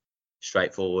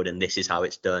straightforward, and this is how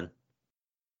it's done.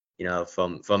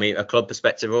 From a club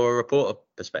perspective or a reporter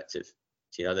perspective,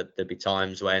 there'd be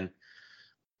times when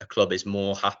a club is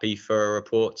more happy for a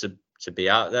report to be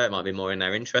out there. It might be more in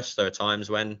their interest. There are times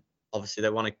when obviously they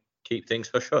want to keep things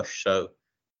hush hush. So,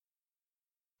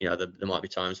 there might be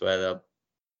times where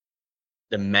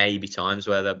there may be times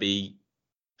where they'll be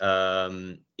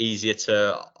easier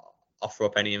to offer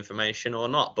up any information or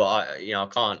not. But I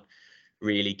can't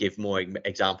really give more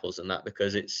examples than that,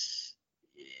 because it's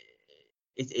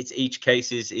each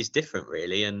case is different,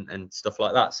 really, and stuff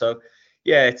like that. So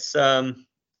it's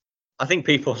I think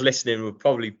people listening would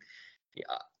probably,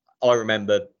 I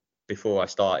remember before I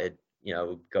started,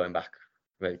 going back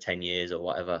maybe 10 years or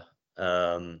whatever,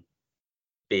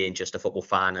 being just a football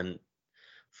fan and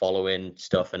following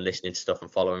stuff and listening to stuff and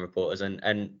following reporters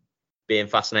and being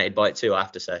fascinated by it too. I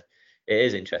have to say, it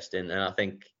is interesting, and I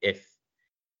think if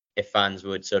fans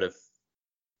would sort of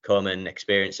come and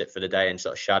experience it for the day and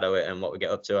sort of shadow it and what we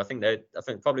get up to, I think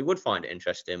probably would find it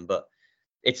interesting. But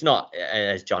it's not,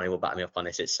 as Johnny will back me up on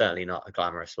this, it's certainly not a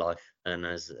glamorous life. And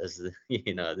as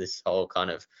this whole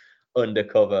kind of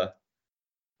undercover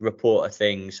reporter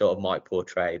thing sort of might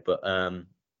portray. But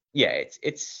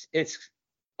it's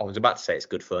I was about to say it's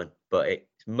good fun, but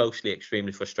it's mostly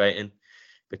extremely frustrating,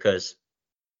 because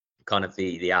kind of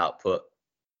the output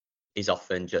is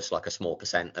often just like a small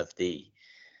percent of the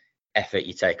effort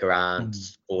you take around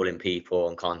calling people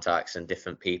and contacts and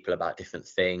different people about different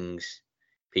things,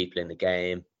 people in the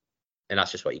game, and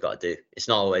that's just what you got to do. It's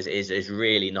not always, it's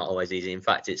really not always easy. In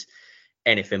fact, it's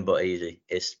anything but easy.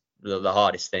 It's the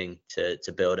hardest thing to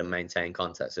build and maintain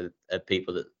contacts of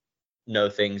people that know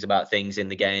things about things in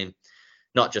the game,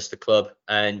 not just the club.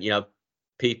 And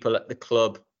people at the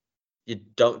club, you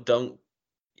don't.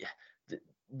 Yeah,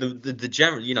 the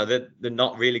general, they're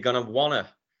not really gonna wanna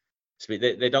speak.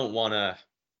 They don't wanna.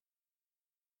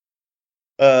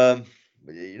 I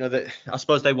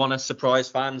suppose they want to surprise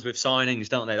fans with signings,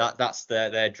 don't they? That's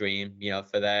their dream,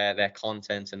 for their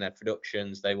content and their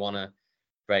productions. They want to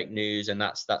break news, and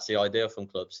that's the ideal from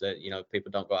clubs, that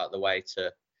people don't go out of the way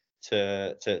to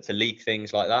leak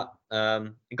things like that.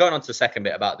 And going on to the second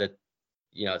bit about the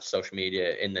social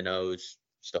media, in the nose,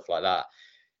 stuff like that.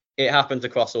 It happens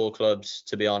across all clubs,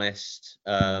 to be honest.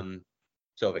 Sort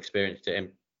of experienced it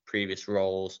in previous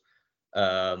roles.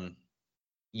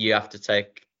 You have to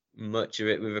take much of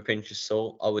it with a pinch of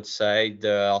salt, I would say.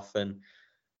 There are often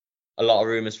a lot of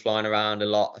rumours flying around. A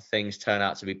lot of things turn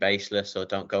out to be baseless or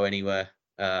don't go anywhere.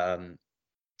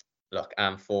 Look,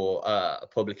 and for a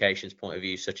publication's point of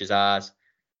view, such as ours,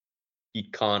 you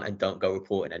can't and don't go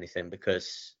reporting anything,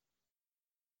 because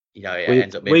it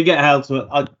ends up being... We get held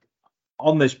to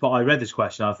on this, but I read this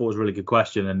question. I thought it was a really good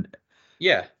question, and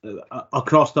yeah,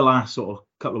 across the last sort of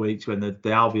couple of weeks, when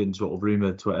the Albion sort of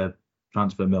rumour Twitter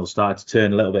transfer mill started to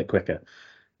turn a little bit quicker,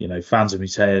 fans have been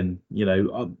saying,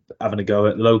 having a go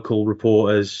at local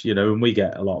reporters, and we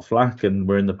get a lot of flack, and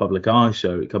we're in the public eye,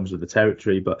 so it comes with the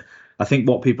territory. But I think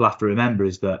what people have to remember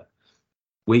is that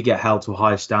we get held to a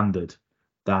higher standard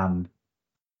than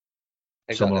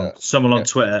someone on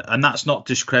Twitter, and that's not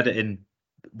discrediting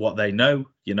what they know.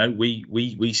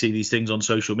 We see these things on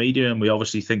social media, and we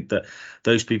obviously think that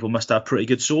those people must have pretty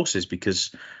good sources,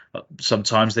 because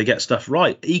sometimes they get stuff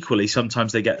right. Equally,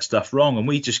 sometimes they get stuff wrong, and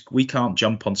we can't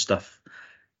jump on stuff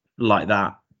like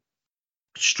that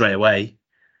straight away,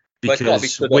 because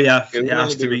it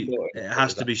has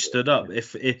to be stood up.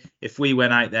 If we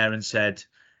went out there and said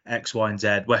X, Y, and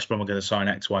Z, West Brom are going to sign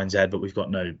X, Y, and Z, but we've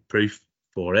got no proof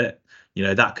for it,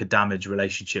 that could damage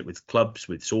relationship with clubs,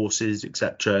 with sources,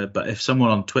 etc. But if someone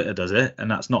on Twitter does it,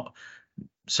 and that's not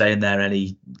saying they're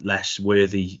any less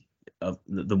worthy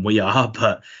than we are,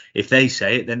 but if they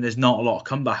say it, then there's not a lot of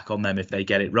comeback on them if they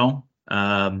get it wrong.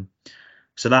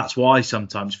 So that's why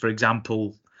sometimes, for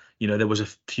example, there was a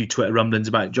few Twitter rumblings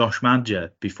about Josh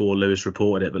Maja before Lewis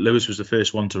reported it, but Lewis was the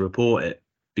first one to report it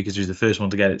because he was the first one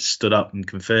to get it stood up and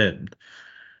confirmed.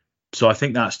 So I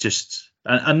think that's just...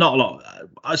 And not a lot.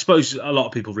 I suppose a lot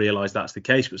of people realise that's the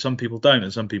case, but some people don't,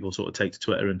 and some people sort of take to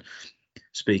Twitter and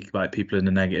speak about people in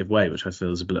a negative way, which I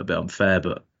feel is a little bit unfair.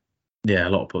 But yeah, a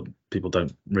lot of people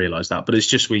don't realise that. But it's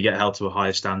just we get held to a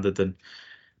higher standard than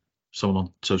someone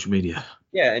on social media.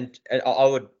 Yeah, and I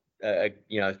would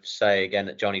say again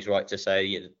that Johnny's right to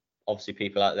say, obviously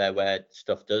people out there where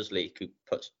stuff does leak, who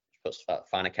puts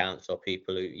fan accounts, or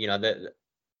people who they're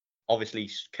obviously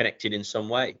connected in some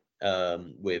way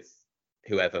with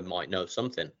whoever might know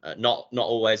something. Not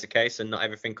always the case, and not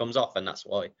everything comes off, and that's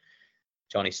why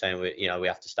Johnny's saying we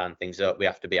have to stand things up. We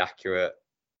have to be accurate.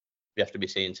 We have to be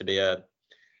seen to be a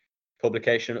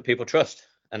publication that people trust,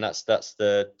 and that's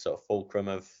the sort of fulcrum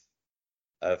of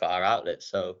our outlet.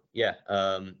 So yeah,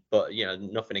 but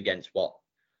nothing against what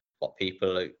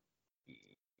people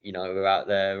who are out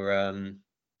there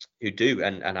who do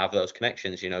and have those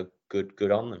connections.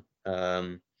 Good on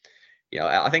them.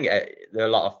 I think there are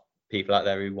a lot of people out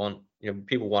there who want,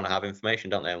 people want to have information,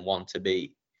 don't they, and want to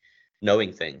be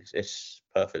knowing things. It's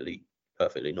perfectly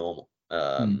normal.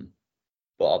 But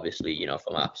obviously,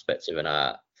 from our perspective and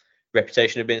our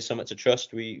reputation of being somewhat to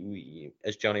trust, we,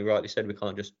 as Johnny rightly said, we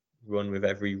can't just run with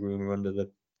every rumor under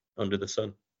the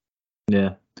sun.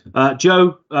 Yeah.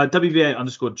 Joe,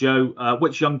 WVA_Joe,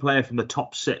 which young player from the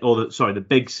top six, or the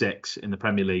big six in the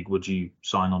Premier League would you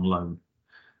sign on loan?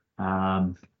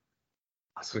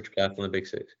 Which player from the big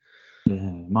six? Yeah,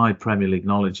 my Premier League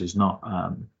knowledge is not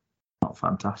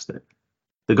fantastic.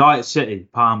 The guy at City,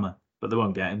 Palmer, but they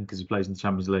won't get him because he plays in the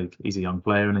Champions League. He's a young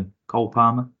player, isn't he? Cole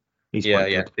Palmer. He's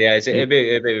quite good.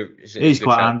 He's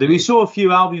quite handy. We saw a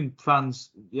few Albion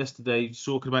fans yesterday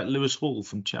talking about Lewis Hall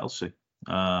from Chelsea.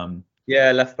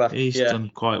 Left back. He's done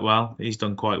quite well. He's a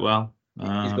good player.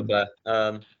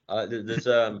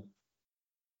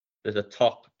 There's a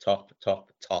top,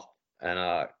 and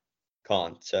I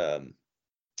can't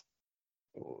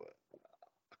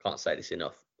say this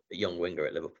enough. A young winger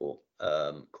at Liverpool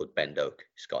called Ben Doak,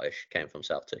 Scottish, came from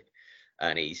Celtic,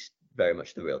 and he's very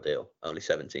much the real deal. Only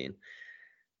 17.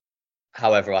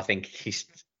 However, I think he's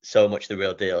so much the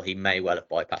real deal, he may well have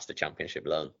bypassed the Championship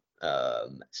loan.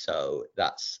 So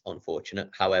that's unfortunate.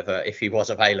 However, if he was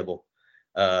available,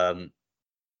 I'd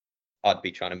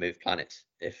be trying to move planets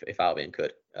if Albion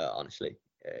could. Honestly,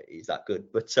 he's that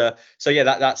good. But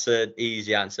that's an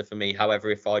easy answer for me. However,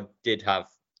 if I did have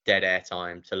dead air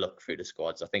time to look through the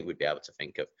squads, I think we'd be able to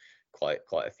think of quite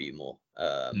a few more.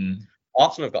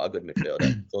 Arsenal have got a good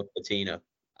midfielder. Thought Coutinho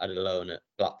had a loan at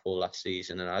Blackpool last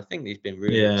season, and I think he's been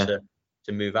rumoured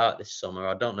to move out this summer.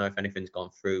 I don't know if anything's gone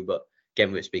through, but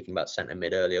again, we were speaking about centre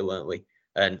mid earlier, weren't we?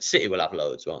 And City will have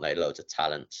loads, won't they? Loads of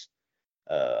talents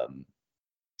that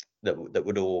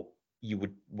would all, you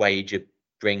would wager,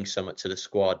 bring something to the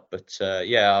squad. But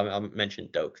I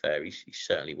mentioned Doak there. He's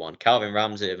certainly one. Calvin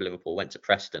Ramsey of Liverpool went to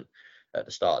Preston at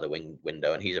the start of the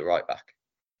window, and he's a right back.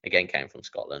 Again, came from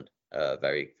Scotland.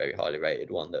 Very, very highly rated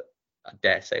one that I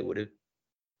dare say would have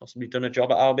possibly done a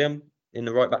job at Albion in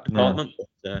the right back department.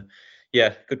 But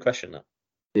good question that.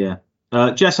 Yeah.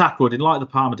 Jess Ackwood, in light of the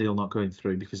Palmer deal not going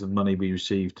through because of money we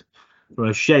received from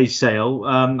O'Shea's sale,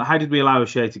 how did we allow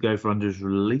O'Shea to go for under his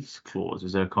release clause?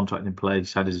 Is there a contract in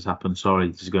place? How does this happen? Sorry,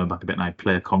 this is going back a bit now.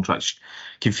 Player contracts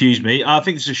confused me. I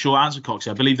think this is a short answer, Coxie.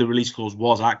 I believe the release clause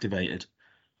was activated.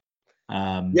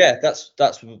 That's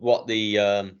what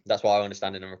that's what I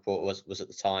understand in the report was at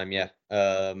the time.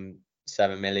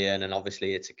 7 million, and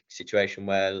obviously it's a situation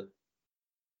where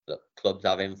clubs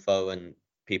have info and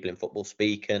people in football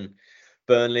speak, and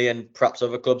Burnley and perhaps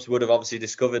other clubs would have obviously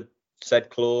discovered said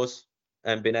clause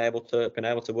and been able to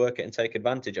work it and take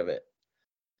advantage of it.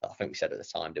 I think we said at the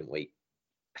time, didn't we?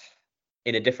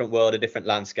 In a different world, a different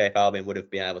landscape, Albion would have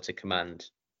been able to command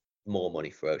more money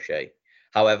for O'Shea.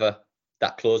 However,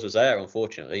 that clause was there,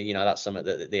 unfortunately. That's something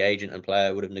that the agent and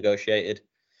player would have negotiated.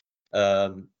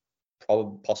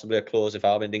 Possibly a clause if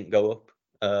Albion didn't go up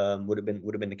would have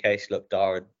been the case. Look,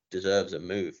 Dara deserves a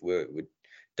move. We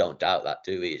don't doubt that,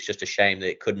 do we? It's just a shame that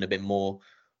it couldn't have been more,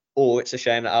 or it's a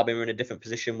shame that Albion were in a different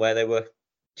position where they were,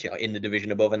 in the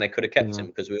division above, and they could have kept him,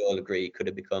 because we all agree he could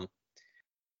have become,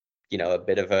 a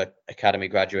bit of a academy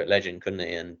graduate legend, couldn't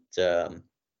he? And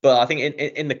but I think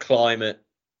in the climate,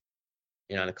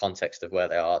 in the context of where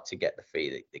they are, to get the fee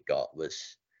that they got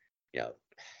was,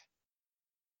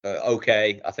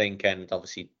 okay, I think, and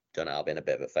obviously done Albion a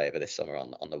bit of a favour this summer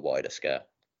on the wider scale.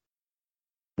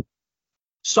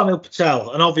 Sunil Patel,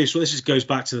 an obvious one. This goes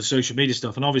back to the social media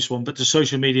stuff, an obvious one, but does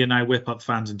social media now whip up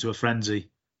fans into a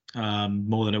frenzy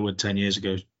more than it would 10 years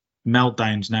ago?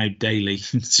 Meltdowns now daily,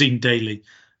 seen daily.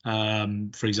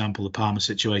 For example, the Palmer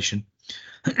situation.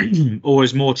 Or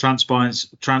is more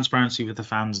transparency with the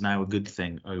fans now a good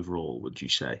thing overall, would you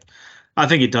say? I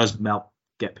think it does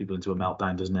get people into a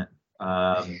meltdown, doesn't it?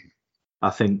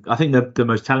 I think the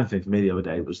most telling thing for me the other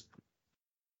day was,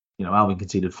 Albion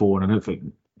conceded 4, and I don't think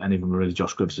any of them were really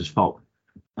Josh Griffiths' fault.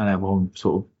 And everyone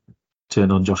sort of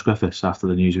turned on Josh Griffiths after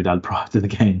the news we'd had prior to the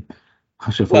game.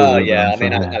 Alex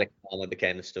Palmer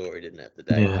became the story, didn't it, the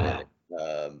day? Yeah.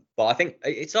 But I think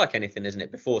it's like anything, isn't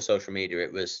it? Before social media,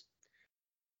 it was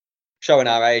showing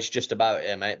our age just about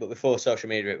here, mate. But before social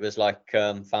media, it was like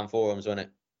fan forums, wasn't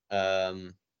it?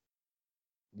 And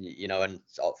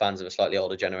fans of a slightly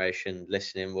older generation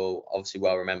listening will obviously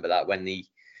well remember that when the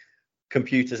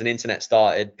computers and internet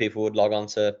started, people would log on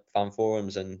to fan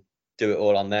forums and do it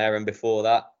all on there. And before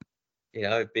that,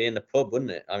 it'd be in the pub,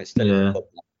 wouldn't it? I mean, it's still in the pub.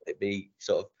 It'd be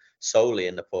sort of solely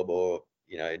in the pub, or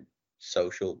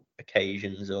social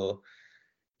occasions, or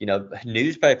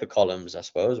newspaper columns, I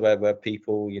suppose, where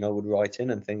people would write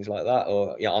in and things like that,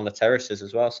 or on the terraces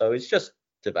as well. So it's just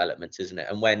development, isn't it?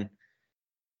 And when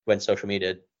social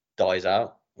media dies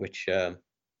out, which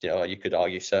you could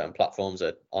argue certain platforms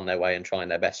are on their way and trying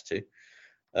their best to,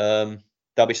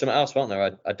 there'll be something else, won't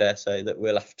there? I dare say that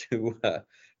we'll have to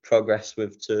progress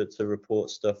with to report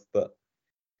stuff. But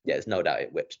yeah, there's no doubt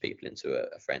it whips people into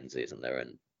a frenzy, isn't there?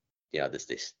 And there's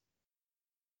this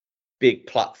big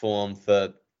platform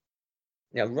for,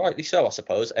 rightly so, I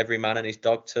suppose, every man and his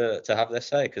dog to have their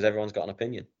say, because everyone's got an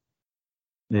opinion.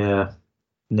 Yeah,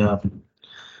 no,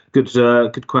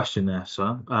 good question there,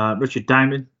 sir. Richard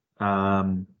Diamond,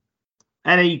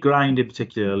 any ground in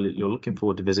particular you're looking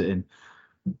forward to visiting,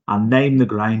 and name the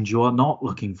ground you are not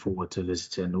looking forward to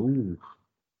visiting. Ooh.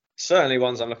 Certainly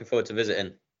ones I'm looking forward to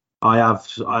visiting. I have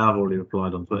already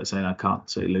replied on Twitter saying I can't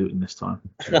say Luton this time.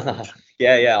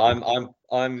 Yeah. I'm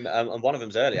one of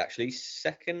them's early, actually.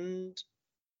 Second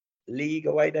league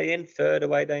away day in, third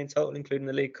away day in total, including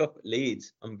the League Cup.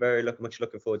 Leeds. I'm very much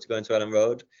looking forward to going to Ellen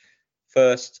Road.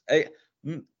 First,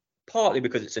 partly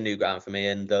because it's a new ground for me,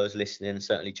 and those listening,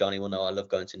 certainly Johnny will know I love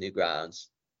going to new grounds.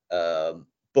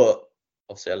 But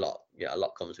obviously a lot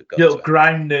comes with going. You're a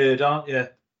ground nerd, aren't you?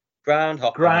 Ground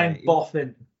hopping. Ground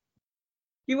boffin.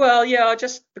 Well, yeah,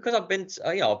 because I've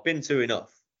been to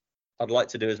enough. I'd like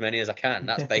to do as many as I can.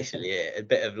 That's basically it. A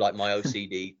bit of like my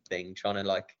OCD thing, trying to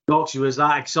like. Goxie was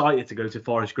that excited to go to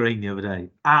Forest Green the other day.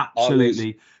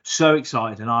 Absolutely so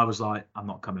excited, and I was like, I'm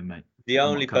not coming, mate. The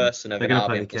only person of an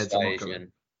Albion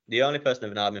persuasion The only person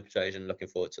of an Albion persuasion looking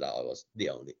forward to that. I was the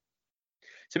only.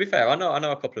 To be fair, I know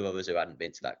a couple of others who hadn't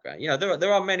been to that ground. You know,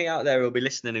 there are many out there who'll be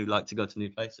listening who like to go to new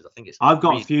places. I think it's. I've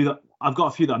got a few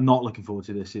that I'm not looking forward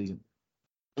to this season.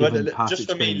 Well,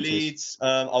 just for me, Leeds.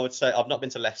 I would say I've not been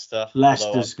to Leicester.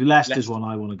 Leicester's one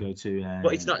I want to go to. Yeah,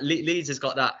 but it's not. Leeds has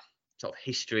got that sort of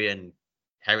history and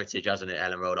heritage, hasn't it?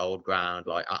 Ellen Road, old ground,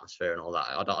 like atmosphere and all that.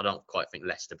 I don't quite think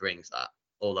Leicester brings that.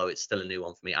 Although it's still a new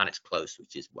one for me, and it's close,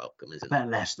 which is welcome, isn't it?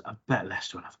 I bet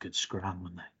Leicester will have a good scram,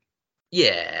 wouldn't they?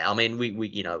 Yeah, I mean, we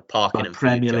you know, parking and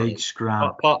Premier food, League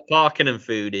scram. Parking and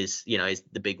food is, you know, is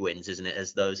the big wins, isn't it?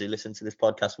 As those who listen to this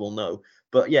podcast will know.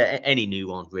 But yeah, any new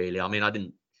one really. I mean, I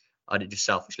didn't just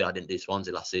selfishly, I didn't do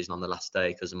Swansea last season on the last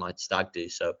day because of my stag do.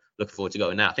 So looking forward to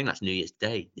going now. I think that's New Year's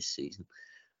Day this season.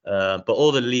 But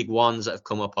all the League Ones that have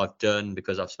come up, I've done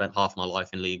because I've spent half my life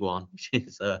in League One, which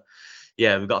is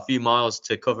yeah, we've got a few miles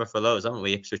to cover for those, haven't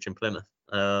we? Ipswich and Plymouth.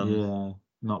 Yeah,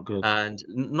 not good. And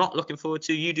not looking forward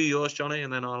to. You do yours, Johnny,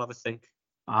 and then I'll have a think.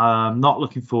 Not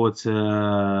looking forward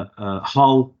to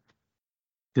Hull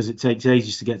because it takes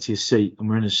ages to get to your seat, and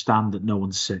we're in a stand that no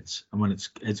one sits. And when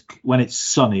it's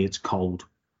sunny, it's cold.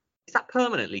 Is that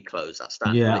permanently closed? That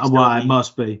stand? Yeah, well, it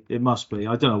must be. It must be.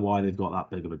 I don't know why they've got that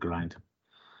big of a ground.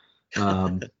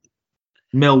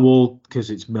 Millwall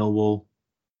because it's Millwall.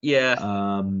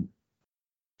 Yeah.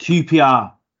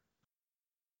 QPR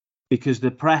because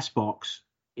the press box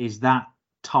is that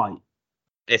tight.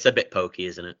 It's a bit pokey,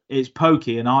 isn't it? It's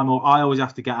pokey, and I always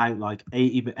have to get out like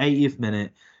 80th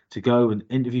minute to go and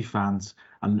interview fans,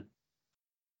 and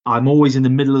I'm always in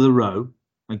the middle of the row,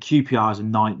 and QPR is a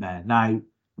nightmare. Now,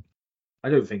 I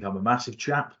don't think I'm a massive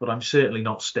chap, but I'm certainly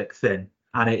not stick thin,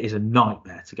 and it is a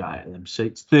nightmare to get out of them. So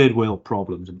it's third world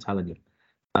problems, I'm telling you.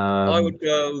 I would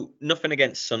go nothing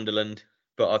against Sunderland,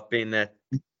 but I've been there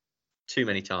too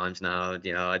many times now.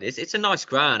 You know, it's a nice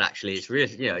ground actually. It's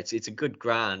really, you know, it's a good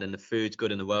ground and the food's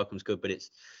good and the welcome's good, but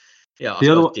it's the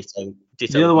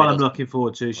other one I'm looking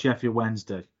forward to is Sheffield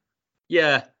Wednesday.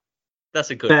 Yeah, that's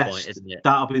a good point, isn't it?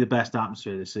 That'll be the best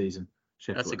atmosphere this season.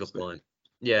 That's a good point.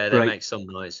 Yeah, they make some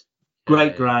noise.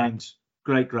 Great ground,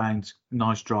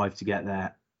 nice drive to get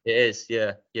there. It is,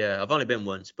 yeah. I've only been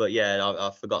once, but yeah, I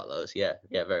forgot those. Yeah,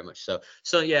 very much so.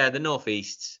 So yeah, the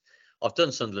Northeast. I've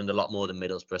done Sunderland a lot more than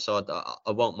Middlesbrough, so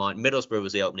I won't mind. Middlesbrough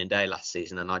was the opening day last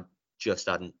season, and I just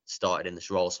hadn't started in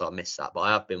this role, so I missed that. But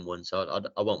I have been once, so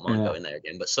I won't mind going there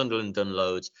again. But Sunderland done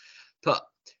loads. But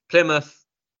Plymouth,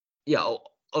 yeah,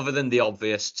 other than the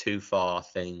obvious too far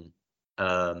thing,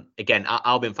 again,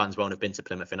 Albion fans won't have been to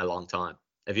Plymouth in a long time.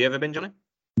 Have you ever been, Johnny?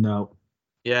 No.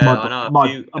 Yeah, I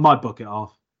know. I might book it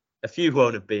off. A few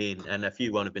won't have been, and a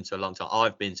few won't have been to a long time.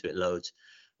 I've been to it loads.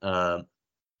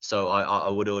 So I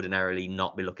would ordinarily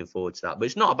not be looking forward to that. But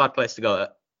it's not a bad place to go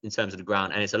in terms of the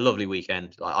ground, and it's a lovely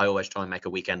weekend. Like, I always try and make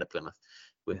a weekend at Plymouth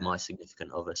with my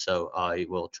significant other, so I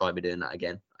will try to be doing that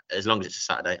again, as long as it's a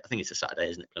Saturday. I think it's a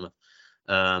Saturday, isn't it, Plymouth?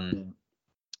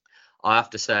 I have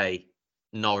to say,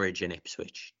 Norwich and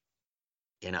Ipswich,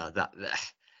 you know, that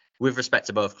with respect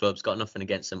to both clubs, got nothing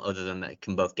against them other than they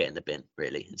can both get in the bin,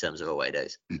 really, in terms of away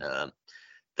days.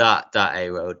 That A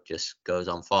road just goes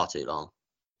on far too long.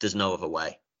 There's no other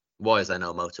way. Why is there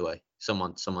no motorway?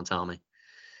 Someone tell me.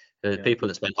 The people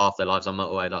that spend half their lives on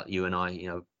motorway, like you and I, you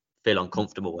know, feel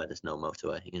uncomfortable where there's no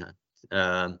motorway. You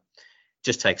know,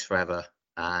 just takes forever.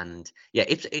 And yeah,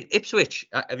 Ipswich.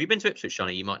 Have you been to Ipswich,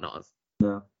 Johnny? You might not have.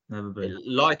 No, never been.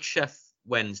 Like Chef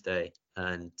Wednesday,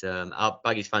 and our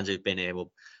Baggies fans who've been here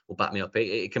will back me up.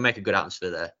 It can make a good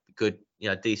atmosphere there. Good, you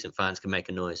know, decent fans can make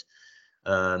a noise.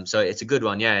 So it's a good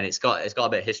one, yeah, and it's got a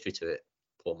bit of history to it.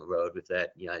 Palmer Road with their,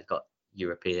 you know, it's got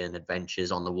European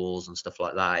adventures on the walls and stuff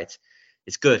like that.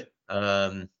 It's good.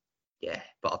 Yeah,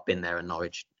 but I've been there in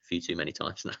Norwich a few too many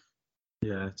times now.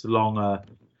 Yeah, it's a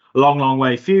long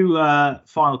way. Few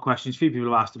final questions. Few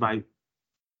people have asked about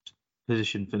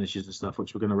position finishes and stuff,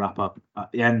 which we're going to wrap up at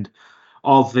the end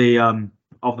of the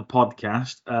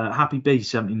podcast. Happy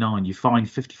B79, you find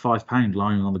 £55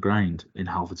 lying on the ground in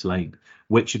Halfords Lane.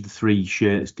 Which of the three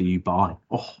shirts do you buy?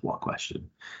 Oh, what a question!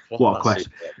 What a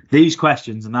question! These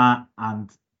questions and that,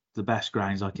 and the best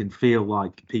grounds. I can feel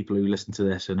like people who listen to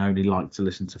this and only like to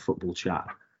listen to football chat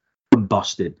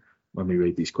combusted when we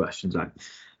read these questions out.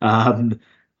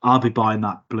 I'll be buying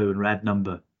that blue and red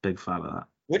number. Big fan of that.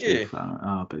 Would you? Big fan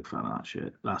of that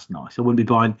shirt. That's nice. I wouldn't be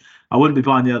buying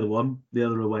the other one, the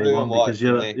other away blue one, because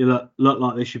you look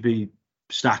like they should be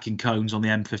stacking cones on the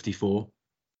M54.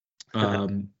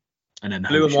 And then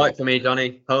blue and white for me,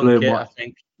 Johnny. Home blue kit, and white. I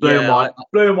think. Blue and white.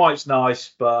 Blue and white's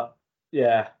nice, but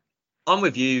yeah. I'm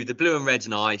with you. The blue and red's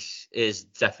nice. Is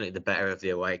definitely the better of the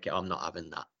away kit. I'm not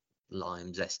having that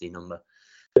lime zesty number.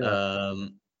 Yeah.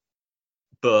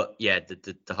 But yeah,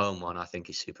 the home one I think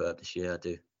is superb this year. I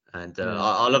do, and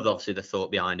I love obviously the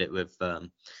thought behind it with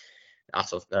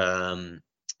Hassel,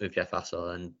 with Jeff Hassel,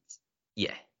 and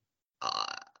yeah,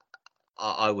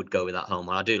 I would go with that home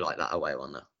one. I do like that away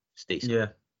one though. It's decent. Yeah,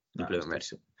 the blue and red.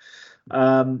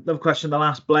 Another question, the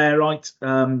last, Blair, right?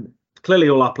 Clearly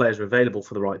all our players are available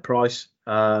for the right price.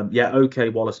 OK,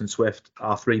 Wallace and Swift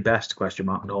are 3 best, ?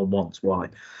 No one wants. Why?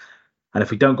 And if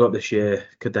we don't go up this year,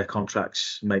 could their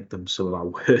contracts make them some of our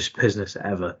worst business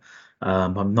ever?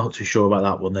 I'm not too sure about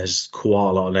that one. There's quite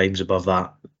a lot of names above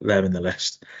that, them in the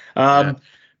list. I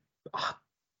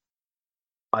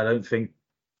don't think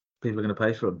people are going to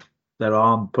pay for them. They're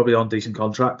probably on decent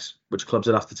contracts, which clubs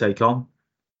would have to take on,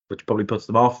 which probably puts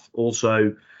them off.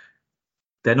 Also,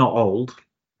 they're not old,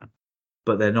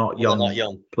 but they're not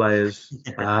young players.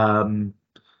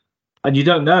 And you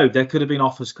don't know. There could have been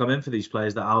offers come in for these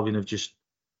players that Albion have just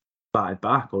batted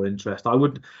back or interest. I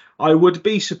would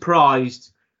be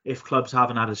surprised if clubs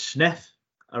haven't had a sniff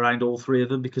around all 3 of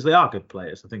them, because they are good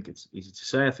players. I think it's easy to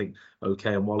say. I think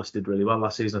OK and Wallace did really well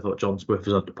last season. I thought John Swift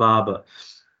was under par, but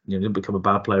didn't become a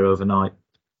bad player overnight.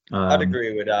 I'd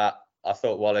agree with that. I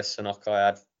thought Wallace and OK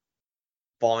had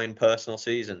fine personal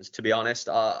seasons. To be honest,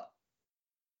 I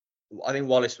think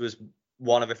Wallace was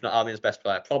one of, if not Albion's best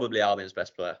player, probably Albion's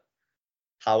best player.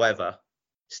 However,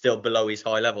 still below his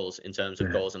high levels in terms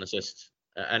of goals and assists.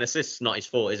 And assists not his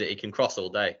fault, is it? He can cross all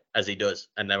day, as he does,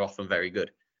 and they're often very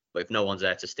good. But if no one's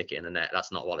there to stick it in the net,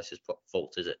 that's not Wallace's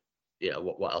fault, is it?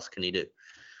 What else can he do?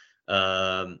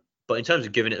 But in terms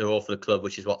of giving it their all for the club,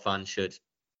 which is what fans should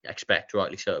expect,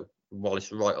 rightly so, Wallace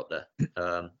is right up there.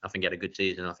 I think he had a good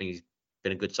season. I think he's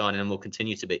been a good signing and will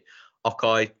continue to be.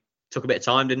 Okay took a bit of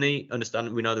time, didn't he?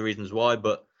 Understand, we know the reasons why,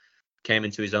 but came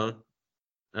into his own.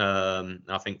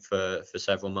 I think for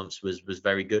several months was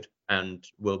very good and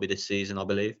will be this season, I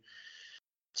believe.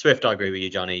 Swift, I agree with you,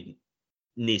 Johnny.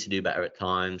 Needs to do better at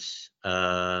times,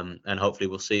 and hopefully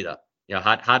we'll see that.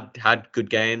 Had good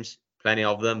games, plenty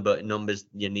of them, but numbers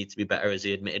you need to be better, as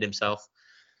he admitted himself.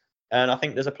 And I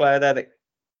think there's a player there that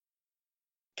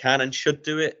can and should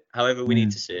do it. However, we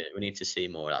need to see it. We need to see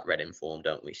more of that Reading form,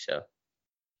 don't we? So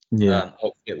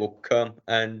hopefully it will come,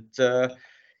 and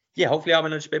hopefully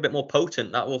Albion will just be a bit more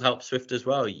potent. That will help Swift as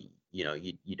well.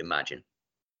 You'd imagine.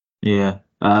 Yeah.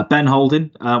 Ben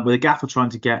Holding, with a gaffer trying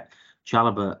to get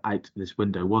Chalobah out this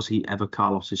window, was he ever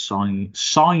Carlos's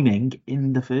signing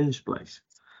in the first place?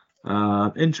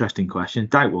 Interesting question.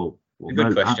 Doubt we'll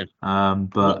good question.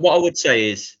 But what I would say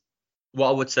is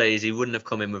he wouldn't have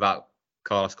come in without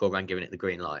Carlos Corberán giving it the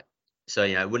green light. So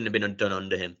it wouldn't have been done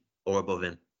under him or above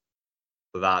him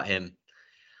without him.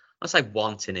 I say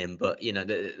wanting him, but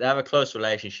they have a close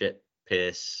relationship,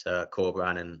 Pearce,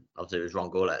 Corberán, and obviously it was Ron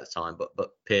Gawlett at the time,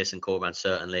 but Pearce and Corberán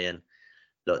certainly. And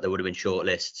look, there would have been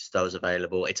shortlists, those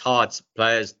available. It's hard.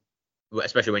 Players,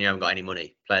 especially when you haven't got any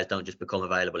money, players don't just become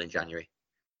available in January.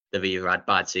 They've either had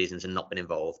bad seasons and not been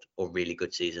involved, or really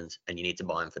good seasons, and you need to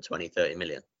buy them for 20, 30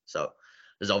 million. So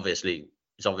it's obvious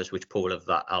which pool of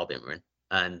that Albion we're in.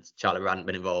 And Chalobah hadn't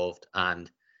been involved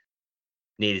and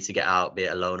needed to get out, be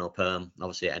it a loan or perm.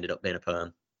 Obviously, it ended up being a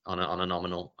perm on a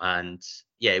nominal. And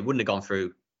it wouldn't have gone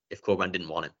through if Corberán didn't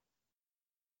want him.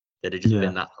 There'd have just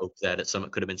been that hope there that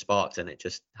something could have been sparked, and it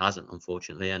just hasn't,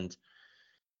 unfortunately. And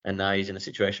now he's in a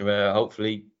situation where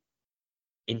hopefully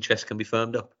interest can be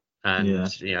firmed up and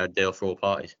a deal for all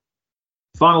parties.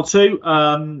 Final 2.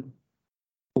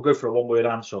 We'll go for a one-word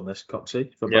answer on this,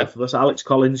 Coxie, for both of us. Alex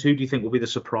Collins, who do you think will be the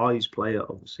surprise player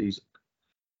of the season?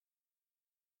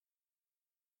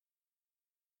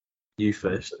 You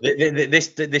first.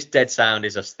 This dead sound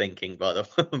is us thinking, by the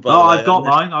way. I've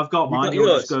got mine.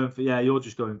 You're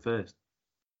just going first.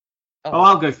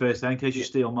 I'll go first then, in case you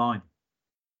steal mine.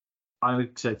 I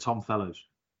would say Tom Fellows.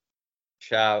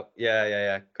 Shout.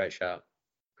 Yeah. Great shout.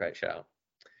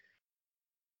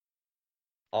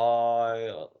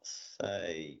 I'll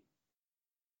say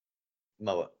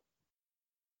Moa.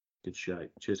 Good shout.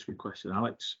 Cheers for your question,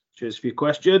 Alex. Cheers for your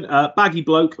question. Baggy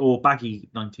Bloke, or Baggy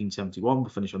 1971, we'll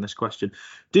finish on this question.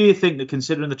 Do you think that,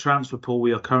 considering the transfer pool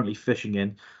we are currently fishing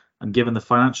in, and given the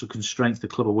financial constraints the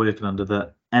club are working under,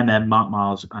 that Mark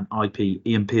Miles and IP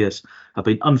Ian Pearce have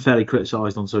been unfairly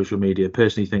criticised on social media?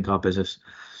 Personally think our business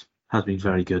has been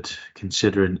very good,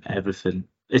 considering everything.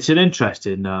 It's an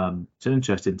interesting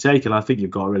take, and I think you've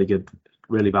got a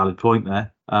really valid point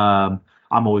there.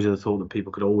 I'm always of the thought that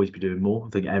people could always be doing more. I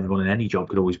think everyone in any job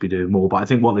could always be doing more. But I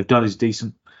think what they've done is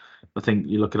decent. I think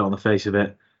you look at it on the face of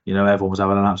it, everyone was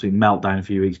having an absolute meltdown a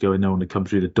few weeks ago and no one had come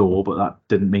through the door. But that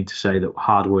didn't mean to say that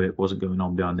hard work wasn't going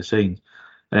on behind the scenes.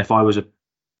 And if I was a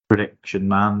prediction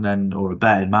man or a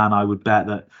betting man, I would bet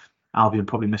that Albion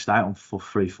probably missed out on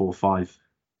 3, 4, 5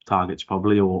 targets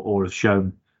probably, or have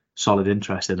shown solid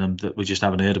interest in them that we just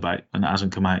haven't heard about and it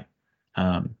hasn't come out.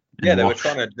 Yeah, they were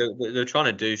trying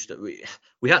to do stuff.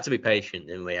 We had to be patient,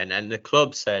 didn't we? And the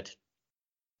club said,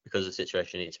 because of the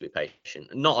situation, you need to be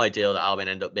patient. Not ideal that Albion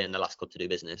end up being the last club to do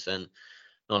business, and I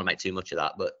don't want to make too much of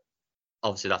that, but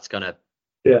obviously that's going to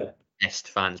test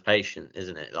fans' patience,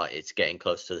 isn't it? Like, it's getting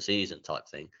close to the season type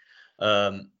thing.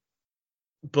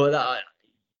 But that,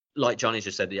 like Johnny's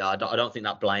just said, I don't think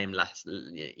that blame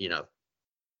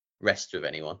rests with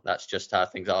anyone. That's just how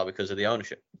things are because of the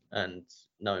ownership and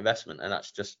no investment, and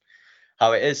that's just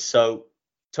how it is. So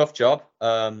tough job.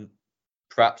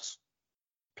 Perhaps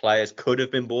players could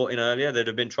have been bought in earlier. They'd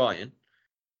have been trying,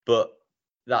 but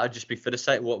that would just be for the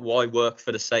sake. Why work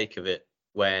for the sake of it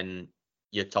when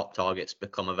your top targets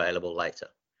become available later?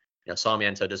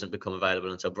 Sarmiento doesn't become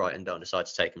available until Brighton don't decide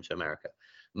to take him to America.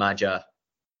 Maja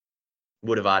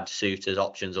would have had suitors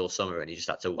options all summer, and he just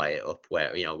had to weigh it up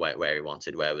where he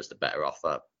wanted, where was the better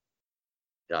offer.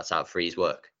 That's how frees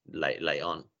work late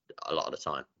on a lot of the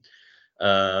time.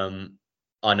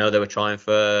 I know they were trying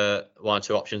for 1 or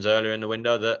 2 options earlier in the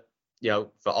window that,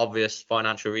 for obvious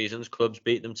financial reasons, clubs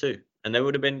beat them too. And they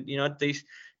would have been,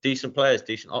 decent players,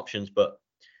 decent options. But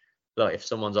look, if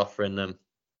someone's offering them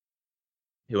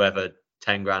whoever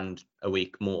 10 grand a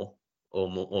week more or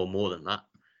more than that,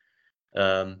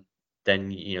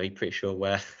 then you're pretty sure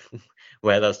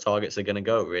where those targets are going to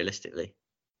go realistically.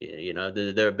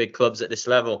 There are big clubs at this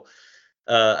level,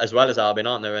 as well as Albion,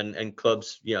 aren't there? And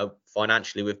clubs,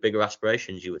 financially with bigger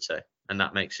aspirations, you would say, and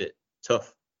that makes it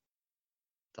tough.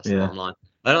 That's the bottom line.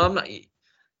 And I'm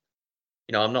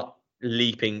not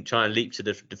trying to leap to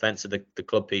the defense of the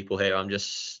club people here. I'm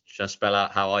just trying to spell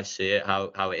out how I see it,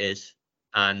 how it is,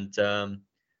 and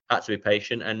had to be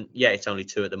patient. And it's only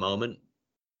 2 at the moment.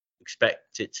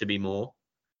 Expect it to be more.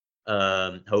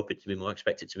 Hope it to be more.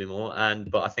 Expect it to be more.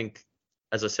 But I think,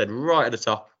 as I said right at the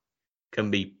top,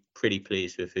 can be pretty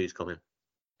pleased with who's coming.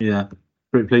 Yeah,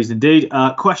 pretty pleased indeed.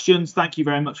 Questions? Thank you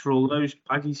very much for all those,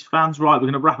 Aggies fans. Right, we're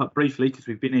going to wrap up briefly because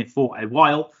we've been here for a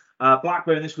while.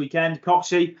 Blackburn this weekend.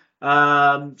 Coxie,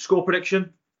 score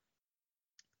prediction?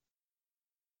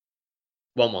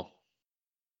 1-1.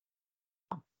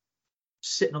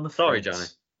 Sitting on the Sorry,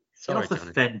 fence. Johnny. Get off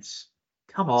the fence.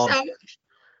 Come on.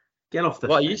 Get off the fence.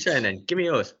 What are you saying then? Give me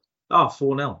yours.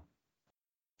 4-0.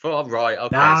 Right,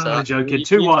 okay. Nah, I'm joking.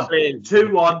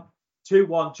 2-1.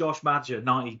 2-1, Josh Maja,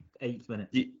 98th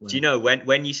minute. Do you know,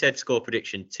 when you said score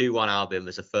prediction, 2-1 Albion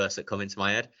was the first that come into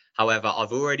my head. However,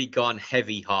 I've already gone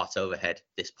heavy heart over head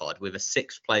this pod with a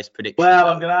 6th place prediction. Well,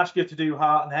 I'm going to ask you to do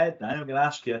heart and head now. I'm going to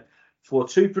ask you for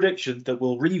 2 predictions that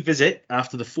we'll revisit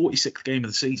after the 46th game of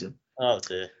the season. Oh,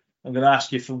 dear. I'm going to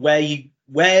ask you for where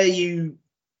you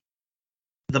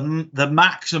the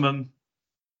maximum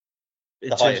in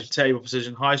terms of table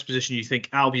position, highest position you think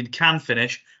Albion can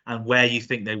finish, and where you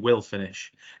think they will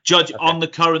finish. Judge on the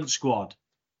current squad.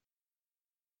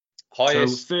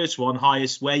 Highest. So first one,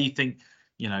 highest, where you think,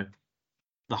 the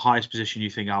highest position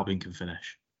you think Albion can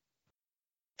finish.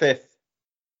 5th.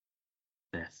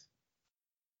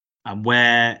 And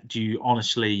where do you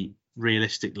honestly,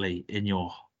 realistically, in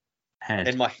your head?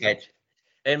 In my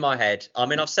head. I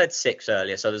mean, I've said 6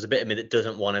 earlier, so there's a bit of me that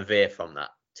doesn't want to veer from that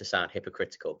to sound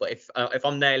hypocritical. But if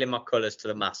I'm nailing my colours to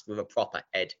the mast with a proper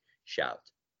head shout,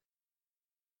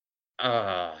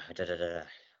 it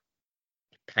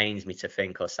pains me to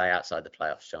think or say outside the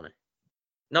playoffs, Johnny.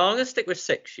 No, I'm gonna stick with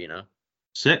 6.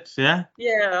 6, yeah.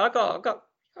 Yeah,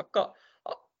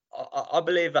 I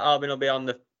believe that Albion will be on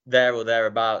the there or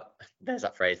thereabout. There's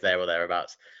that phrase, there or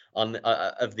thereabouts, on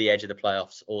of the edge of the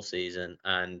playoffs all season.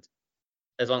 And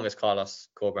as long as Carlos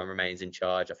Corberán remains in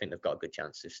charge, I think they've got a good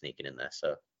chance of sneaking in there.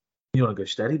 So you want to go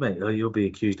steady, mate? You'll be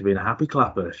accused of being a happy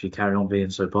clapper if you carry on being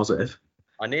so positive.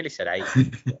 I nearly said 8.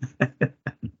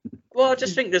 Well, I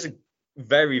just think there's a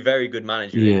very, very good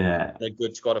manager. Yeah. And a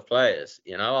good squad of players.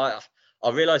 I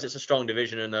realise it's a strong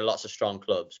division and there are lots of strong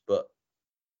clubs, but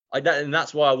and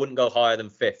that's why I wouldn't go higher than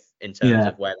 5th in terms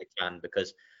of where they can,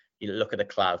 because you look at the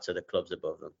clout of the clubs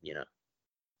above them.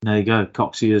 There you go.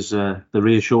 Coxie is the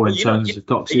reassuring tones of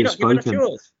Coxie has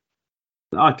spoken.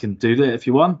 I can do that if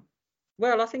you want.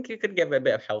 Well, I think you could get a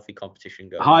bit of healthy competition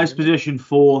going. Highest position,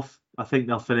 4th. I think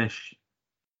they'll finish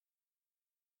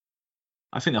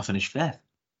 5th.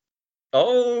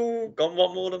 Oh, gone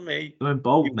one more than me. Going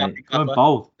bold, mate. Going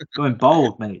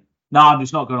bold, mate. No, I'm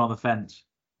just not going on the fence.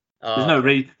 There's no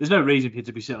reason for you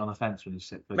to be sitting on the fence when you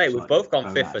sit. Mate, we've both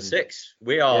gone 5th for 6.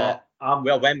 We are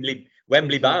Wembley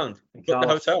bound. Book the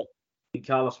hotel. In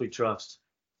Carlos, we trust.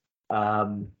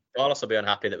 Carlos will be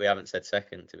unhappy that we haven't said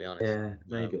 2nd, to be honest. Yeah,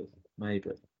 maybe.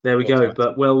 Maybe. There we go.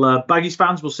 But we'll Baggies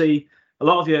fans, we'll see a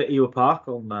lot of you at Ewa Park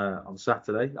on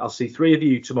Saturday. I'll see 3 of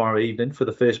you tomorrow evening for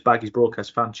the first Baggies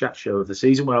Broadcast Fan Chat show of the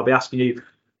season, where I'll be asking you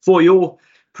for your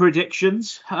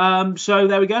predictions. So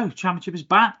there we go. Championship is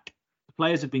back. The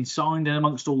players have been signed, and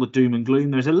amongst all the doom and gloom,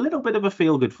 there's a little bit of a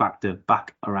feel-good factor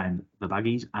back around the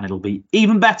Baggies, and it'll be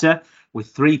even better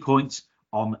with 3 points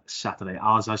on Saturday.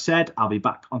 As I said, I'll be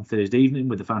back on Thursday evening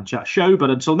with the Fan Chat show. But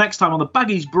until next time on the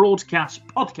Baggies Broadcast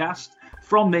podcast,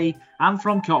 from me and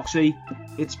from Coxie,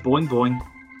 it's boing boing.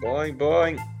 Boing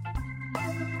boing.